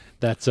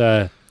 That's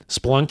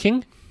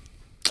spelunking?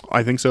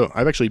 I think so.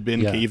 I've actually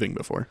been caving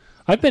before.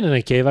 I've been in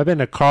a cave. I've been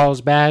to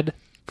Carlsbad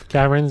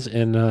Caverns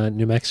in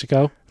New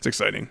Mexico. It's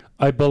exciting.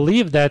 I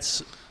believe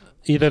that's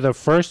either the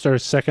first or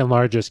second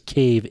largest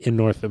cave in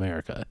North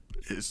America.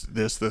 Is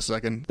this the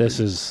second? This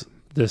is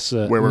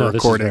where we're recording.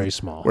 This is very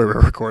small. Where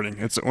we're recording.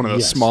 It's one of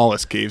the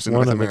smallest caves in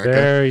North America. One of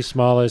the very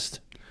smallest.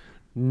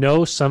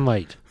 No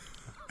sunlight.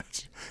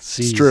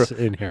 It's true.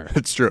 In here.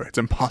 It's true. It's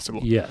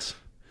impossible. Yes.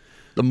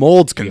 The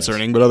mold's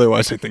concerning, but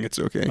otherwise I think it's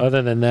okay.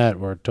 Other than that,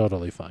 we're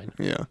totally fine.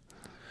 Yeah.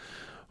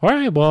 All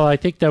right. Well, I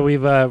think that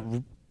we've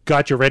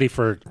got you ready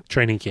for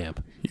training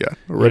camp. Yeah,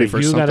 we're ready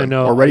for something. You got to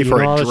know, or ready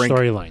for all a drink. The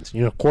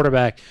storylines.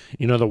 Quarterback.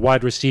 The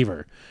wide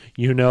receiver.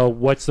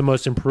 What's the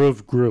most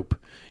improved group.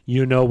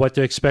 What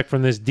to expect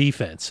from this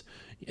defense,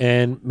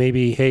 and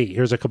maybe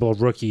here's a couple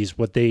of rookies.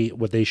 What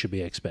they should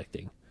be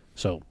expecting.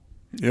 So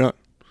yeah,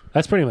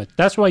 that's pretty much.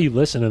 That's why you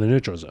listen to the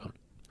Neutral Zone.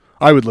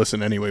 I would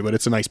listen anyway, but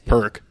it's a nice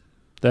perk.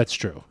 That's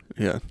true.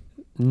 Yeah,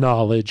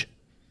 knowledge.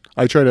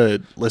 I try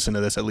to listen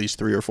to this at least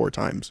 3 or 4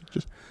 times.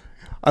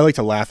 I like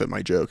to laugh at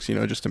my jokes,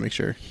 just to make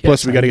sure. Yes,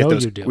 Plus, we got to get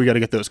those. We got to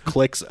get those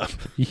clicks up.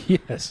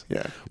 Yes.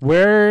 Yeah.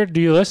 Where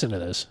do you listen to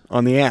this?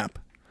 On the app.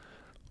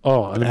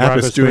 Oh, on the app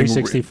Broncos is doing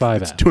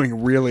 365 it's app.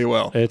 doing really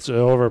well. It's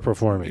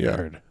overperforming, I Yeah.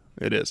 heard.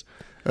 It is.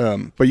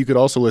 But you could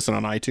also listen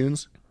on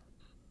iTunes.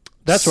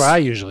 That's where I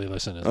usually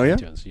listen to yeah?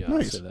 iTunes. Yeah,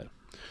 Nice. I'll say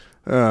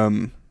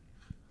that.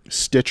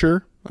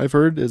 Stitcher, I've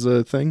heard, is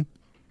a thing.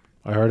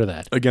 I heard of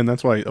that. Again,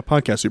 that's why a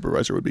podcast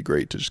supervisor would be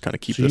great to just kind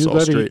of keep So this all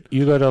straight.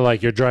 you go to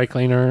like your dry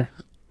cleaner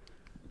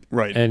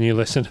Right. and you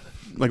listen.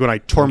 Like when I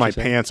tore my you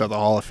say? pants at the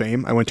Hall of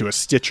Fame, I went to a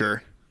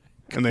Stitcher,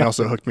 and they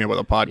also hooked me up with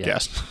a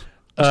podcast.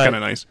 It's kind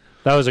of nice.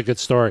 That was a good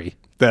story.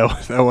 That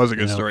was a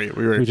good You know, story.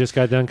 We just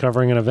got done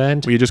covering an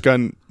event. We had just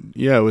gotten,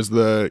 it was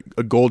a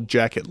gold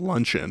jacket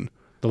luncheon,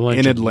 The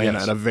luncheon, in Atlanta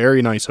yes. at a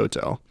very nice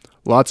hotel.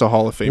 Lots of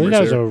Hall of I think Famers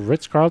that was there. a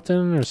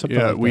Ritz-Carlton or something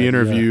Yeah, like we that.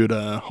 interviewed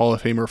Hall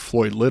of Famer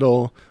Floyd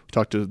Little. We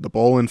talked to the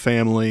Bolin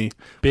family.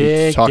 We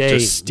Big talked day, to you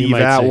Steve might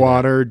say that.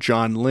 Atwater,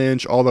 John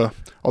Lynch, all the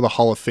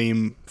Hall of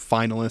Fame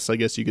finalists, I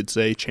guess you could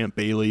say, Champ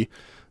Bailey.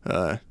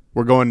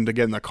 We're going to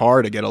get in the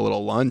car to get a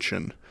little lunch,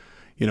 and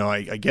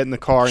I get in the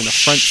car in the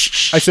front.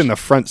 I sit in the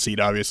front seat,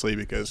 obviously,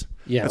 because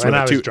Yeah, that's when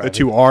where I was the driving.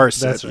 two R's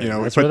sit. That's right. We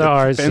That's put where the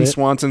R's Ben sit.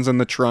 Swanson's in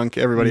the trunk.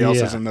 Everybody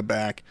else is Yeah. in the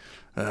back.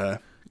 Couple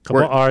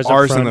We're R's up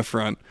in front. the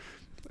front.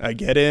 I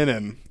get in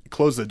and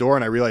close the door,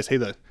 and I realize, hey,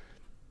 the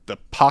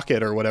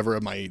pocket or whatever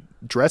of my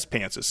dress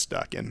pants is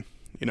stuck in.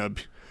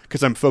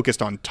 Because I'm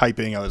focused on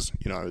typing. I was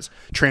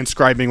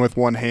transcribing with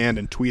one hand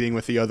and tweeting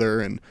with the other,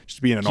 and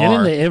just being an Getting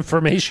R. the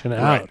information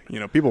out.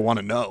 Right. People want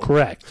to know.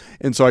 Correct.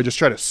 And so I just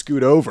try to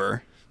scoot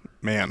over.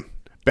 Man,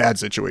 bad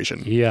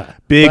situation. Yeah.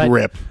 Big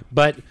rip.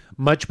 But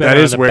much better.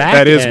 That is on the where back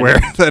that is end. where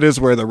that is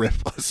where the rip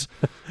was.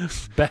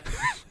 Ba-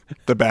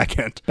 The back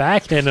end.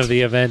 back end of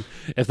the event.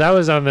 If that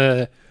was on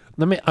the,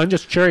 I'm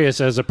just curious,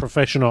 as a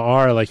professional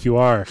R like you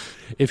are,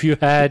 if you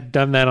had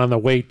done that on the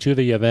way to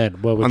the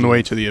event, what would On the you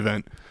way to the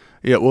event.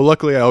 Yeah, well,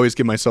 luckily I always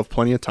give myself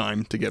plenty of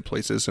time to get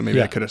places, so maybe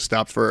Yeah. I could have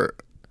stopped for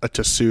a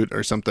to-suit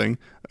or something,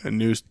 a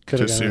news Could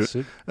have gotten a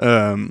to-suit.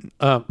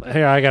 suit.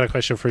 Here, I got a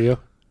question for you.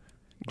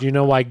 Do you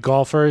know why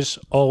golfers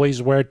always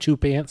wear two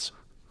pants?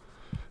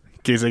 In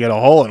case I get a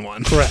hole in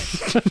one.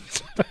 Correct.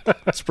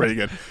 That's pretty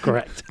good.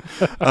 Correct.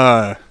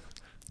 But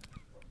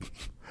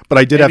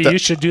I did Maybe have you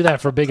to. should do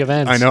that for big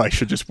events. I know I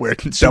should just wear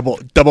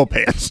double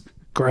pants.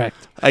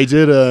 Correct. I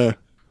did.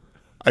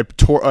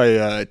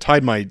 I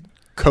tied my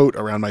coat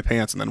around my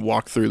pants and then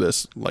walked through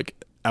this like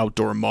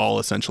outdoor mall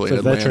essentially It's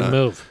in a Atlanta. veteran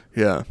move.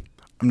 Yeah,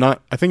 I'm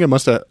not. I think I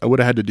would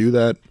have had to do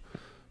that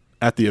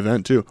at the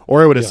event too,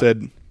 or I would have Yeah.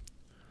 said,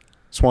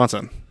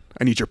 Swanson,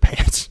 I need your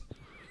pants.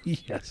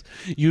 Yes.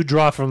 You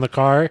draw from the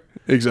car.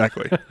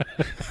 Exactly.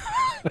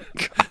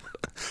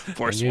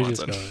 Poor And you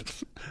just Swanson.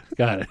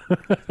 Got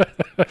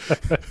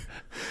it.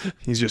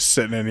 He's just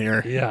sitting in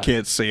here. Yeah.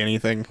 Can't say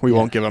anything. We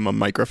won't give him a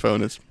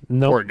microphone. It's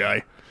Nope. poor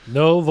guy.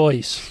 No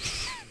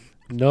voice.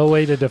 No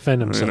way to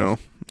defend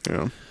himself.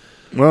 Yeah.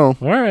 Well.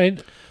 All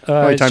right.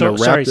 Probably time to wrap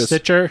sorry, this.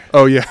 Stitcher.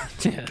 Oh yeah.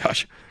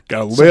 Gosh,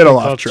 got a little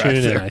off track Tune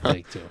in, there. I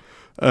think,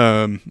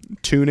 too.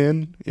 Tune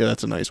in. Yeah,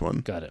 that's a nice one.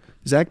 Got it.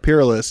 Zach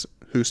Peerless,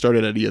 who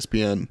started at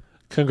ESPN.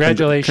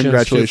 Congratulations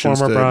to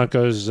former to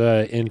Broncos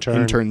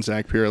intern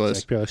Zach Peerless.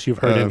 Zach Peerless. You've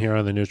heard him here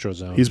on the Neutral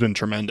Zone. He's been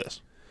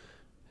tremendous.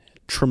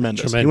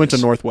 Tremendous. He Tremendous. went to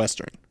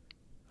Northwestern.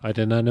 I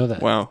did not know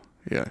that. Wow.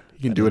 Yeah.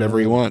 He can do whatever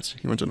he wants.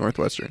 He went to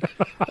Northwestern.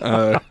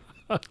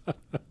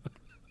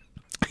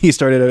 He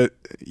started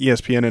at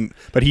ESPN,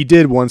 but he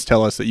did once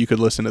tell us that you could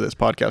listen to this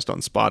podcast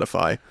on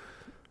Spotify.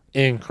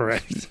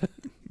 Incorrect.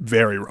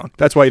 Very wrong.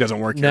 That's why he doesn't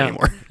work here Now,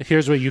 anymore.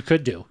 here's what you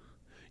could do.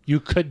 You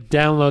could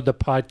download the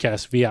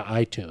podcast via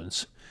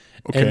iTunes.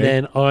 Okay. And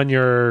then on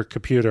your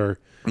computer,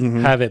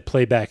 have it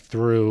play back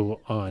through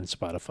on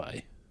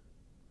Spotify.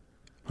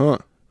 Huh.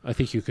 I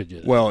think you could do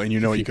that. Well, and you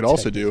know If what you could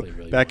also do? technically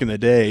really Back in the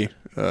day,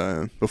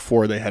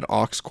 before they had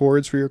aux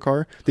cords for your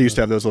car, they used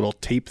to have those little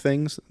tape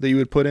things that you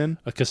would put in.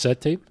 a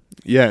cassette tape?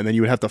 Yeah, and then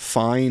you would have to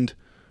find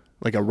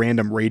like a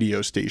random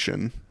radio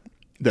station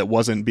that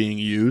wasn't being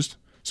used.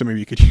 So maybe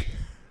you could.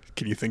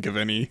 Can you think of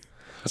any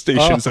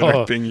stations that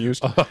aren't being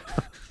used?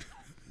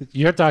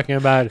 You're talking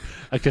about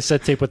a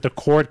cassette tape with the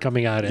cord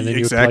coming out, and then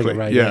Exactly. you plug it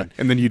right yeah, in.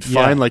 and then you'd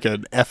Yeah. find like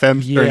an FM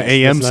or an Yes,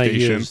 AM that's not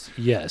station. used.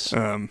 Yes.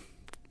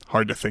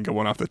 Hard to think of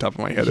one off the top of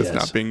my head that's Yes.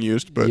 not being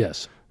used, but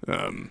yes.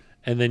 And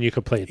then you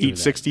could play it through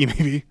 860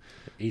 maybe. that.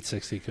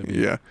 860 could be.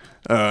 Yeah,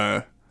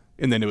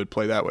 and then it would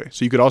play that way.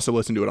 So you could also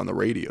listen to it on the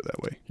radio that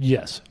way.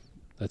 Yes,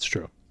 that's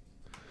true.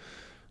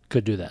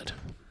 Could do that.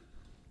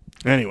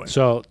 Anyway,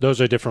 So those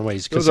are different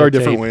ways. those are Cassette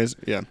different tape, ways.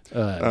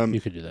 Yeah.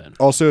 You could do that.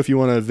 Also, if you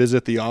want to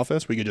visit the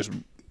office, we can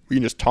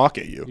just talk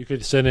at you. You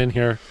could sit in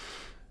here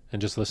and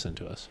just listen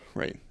to us.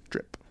 Right.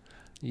 Drip.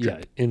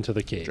 Yeah, into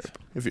the cave.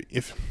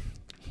 If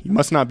you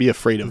must not be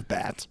afraid of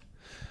bats.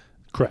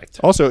 Correct.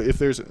 Also,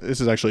 this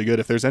is actually good.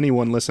 If there's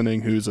anyone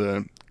listening who's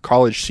a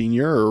college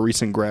senior or a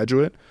recent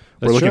graduate,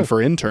 we're That's looking true.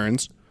 for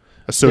interns.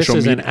 A social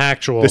This is media. an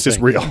actual This is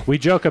thing. real. We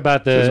joke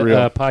about This is the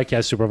real.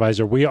 podcast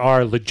supervisor. We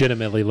are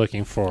legitimately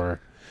looking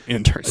for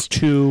interns.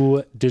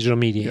 2 digital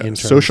media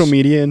interns. Social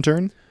media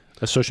intern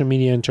A social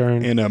media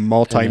intern. and a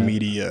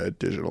multimedia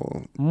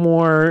digital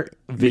more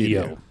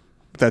video. media.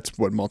 That's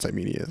what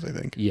multimedia is, I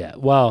think. Yeah.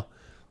 Well,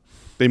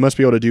 They must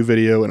be able to do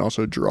video and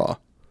also draw.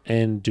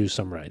 And do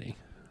some writing.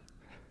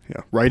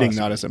 Yeah, writing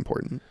Possibly. not as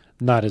important.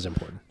 Not as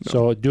important.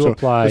 No. So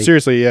apply. But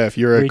seriously, yeah, if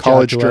you're a Reach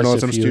college out to us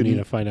journalism if you student, need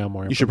to find out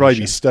more you should probably be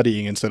information.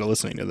 studying instead of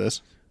listening to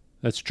this.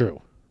 That's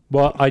true.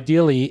 Well,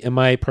 ideally, in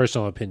my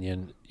personal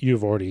opinion,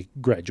 you've already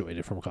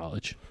graduated from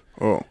college.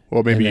 Oh,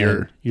 well, maybe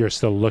And you're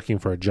still looking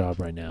for a job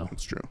right now.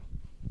 That's true.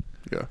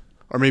 Yeah.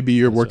 Or maybe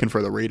you're working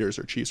for the Raiders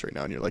or Chiefs right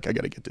now, and you're like, I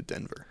got to get to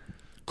Denver.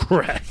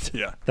 Correct.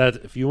 Yeah. That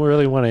if you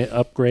really want to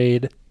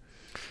upgrade,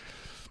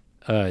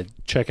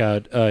 check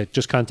out.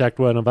 Just contact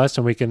one of us,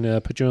 and we can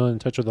put you in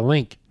touch with a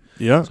link.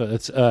 Yeah. So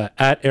it's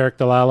at Eric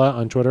Dalala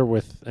on Twitter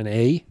with an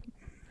A.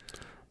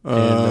 And,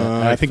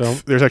 I think Film.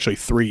 there's actually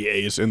 3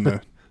 A's in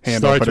the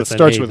handle, Starts but it with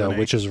starts an A, with though, an A.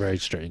 which is very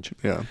strange.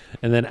 Yeah.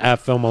 And then at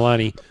Phil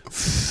Milani,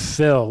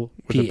 Phil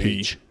With a P.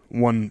 PH.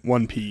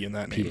 One P in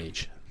that name.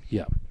 PH.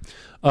 Yeah.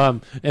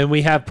 And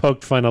we have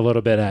poked fun a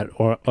little bit at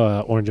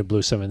Orange and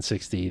Blue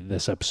 760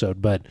 this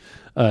episode, but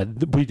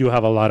we do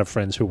have a lot of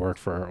friends who work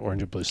for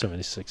Orange and Blue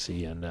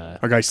 760, and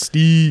Our guy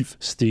Steve.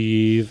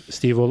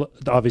 Steve will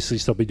obviously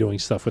still be doing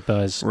stuff with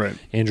us. Right.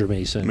 Andrew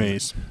Mason,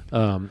 Mace.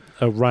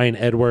 Ryan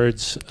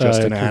Edwards.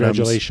 Justin Adams.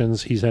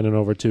 Congratulations, he's heading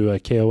over to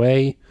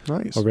KOA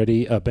Nice.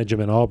 already.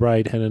 Benjamin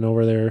Albright heading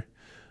over there.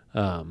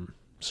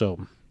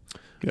 So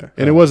Yeah.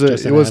 And it was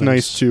Justin Adams, Adams,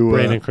 nice to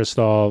Brandon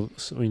Cristal.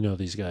 We know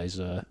these guys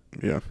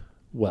yeah.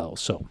 well,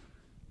 so.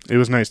 It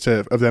was nice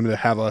of them to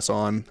have us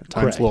on. At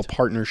times, Correct. a little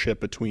partnership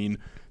between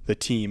the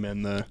team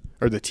and the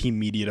team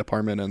media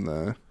department and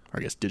I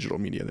guess digital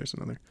media. There's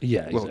another.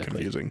 Yeah, A little exactly.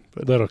 confusing,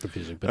 but little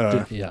confusing,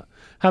 but yeah,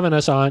 having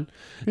us on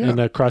Yeah.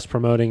 and cross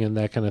promoting and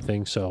that kind of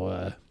thing.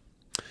 So,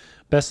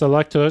 best of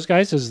luck to those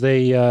guys as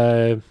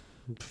they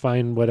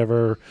find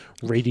whatever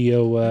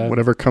radio.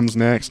 whatever comes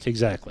next.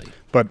 Exactly.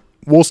 But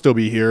we'll still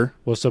be here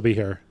We'll still be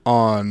here.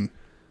 on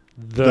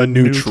The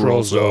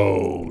Neutral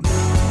Zone.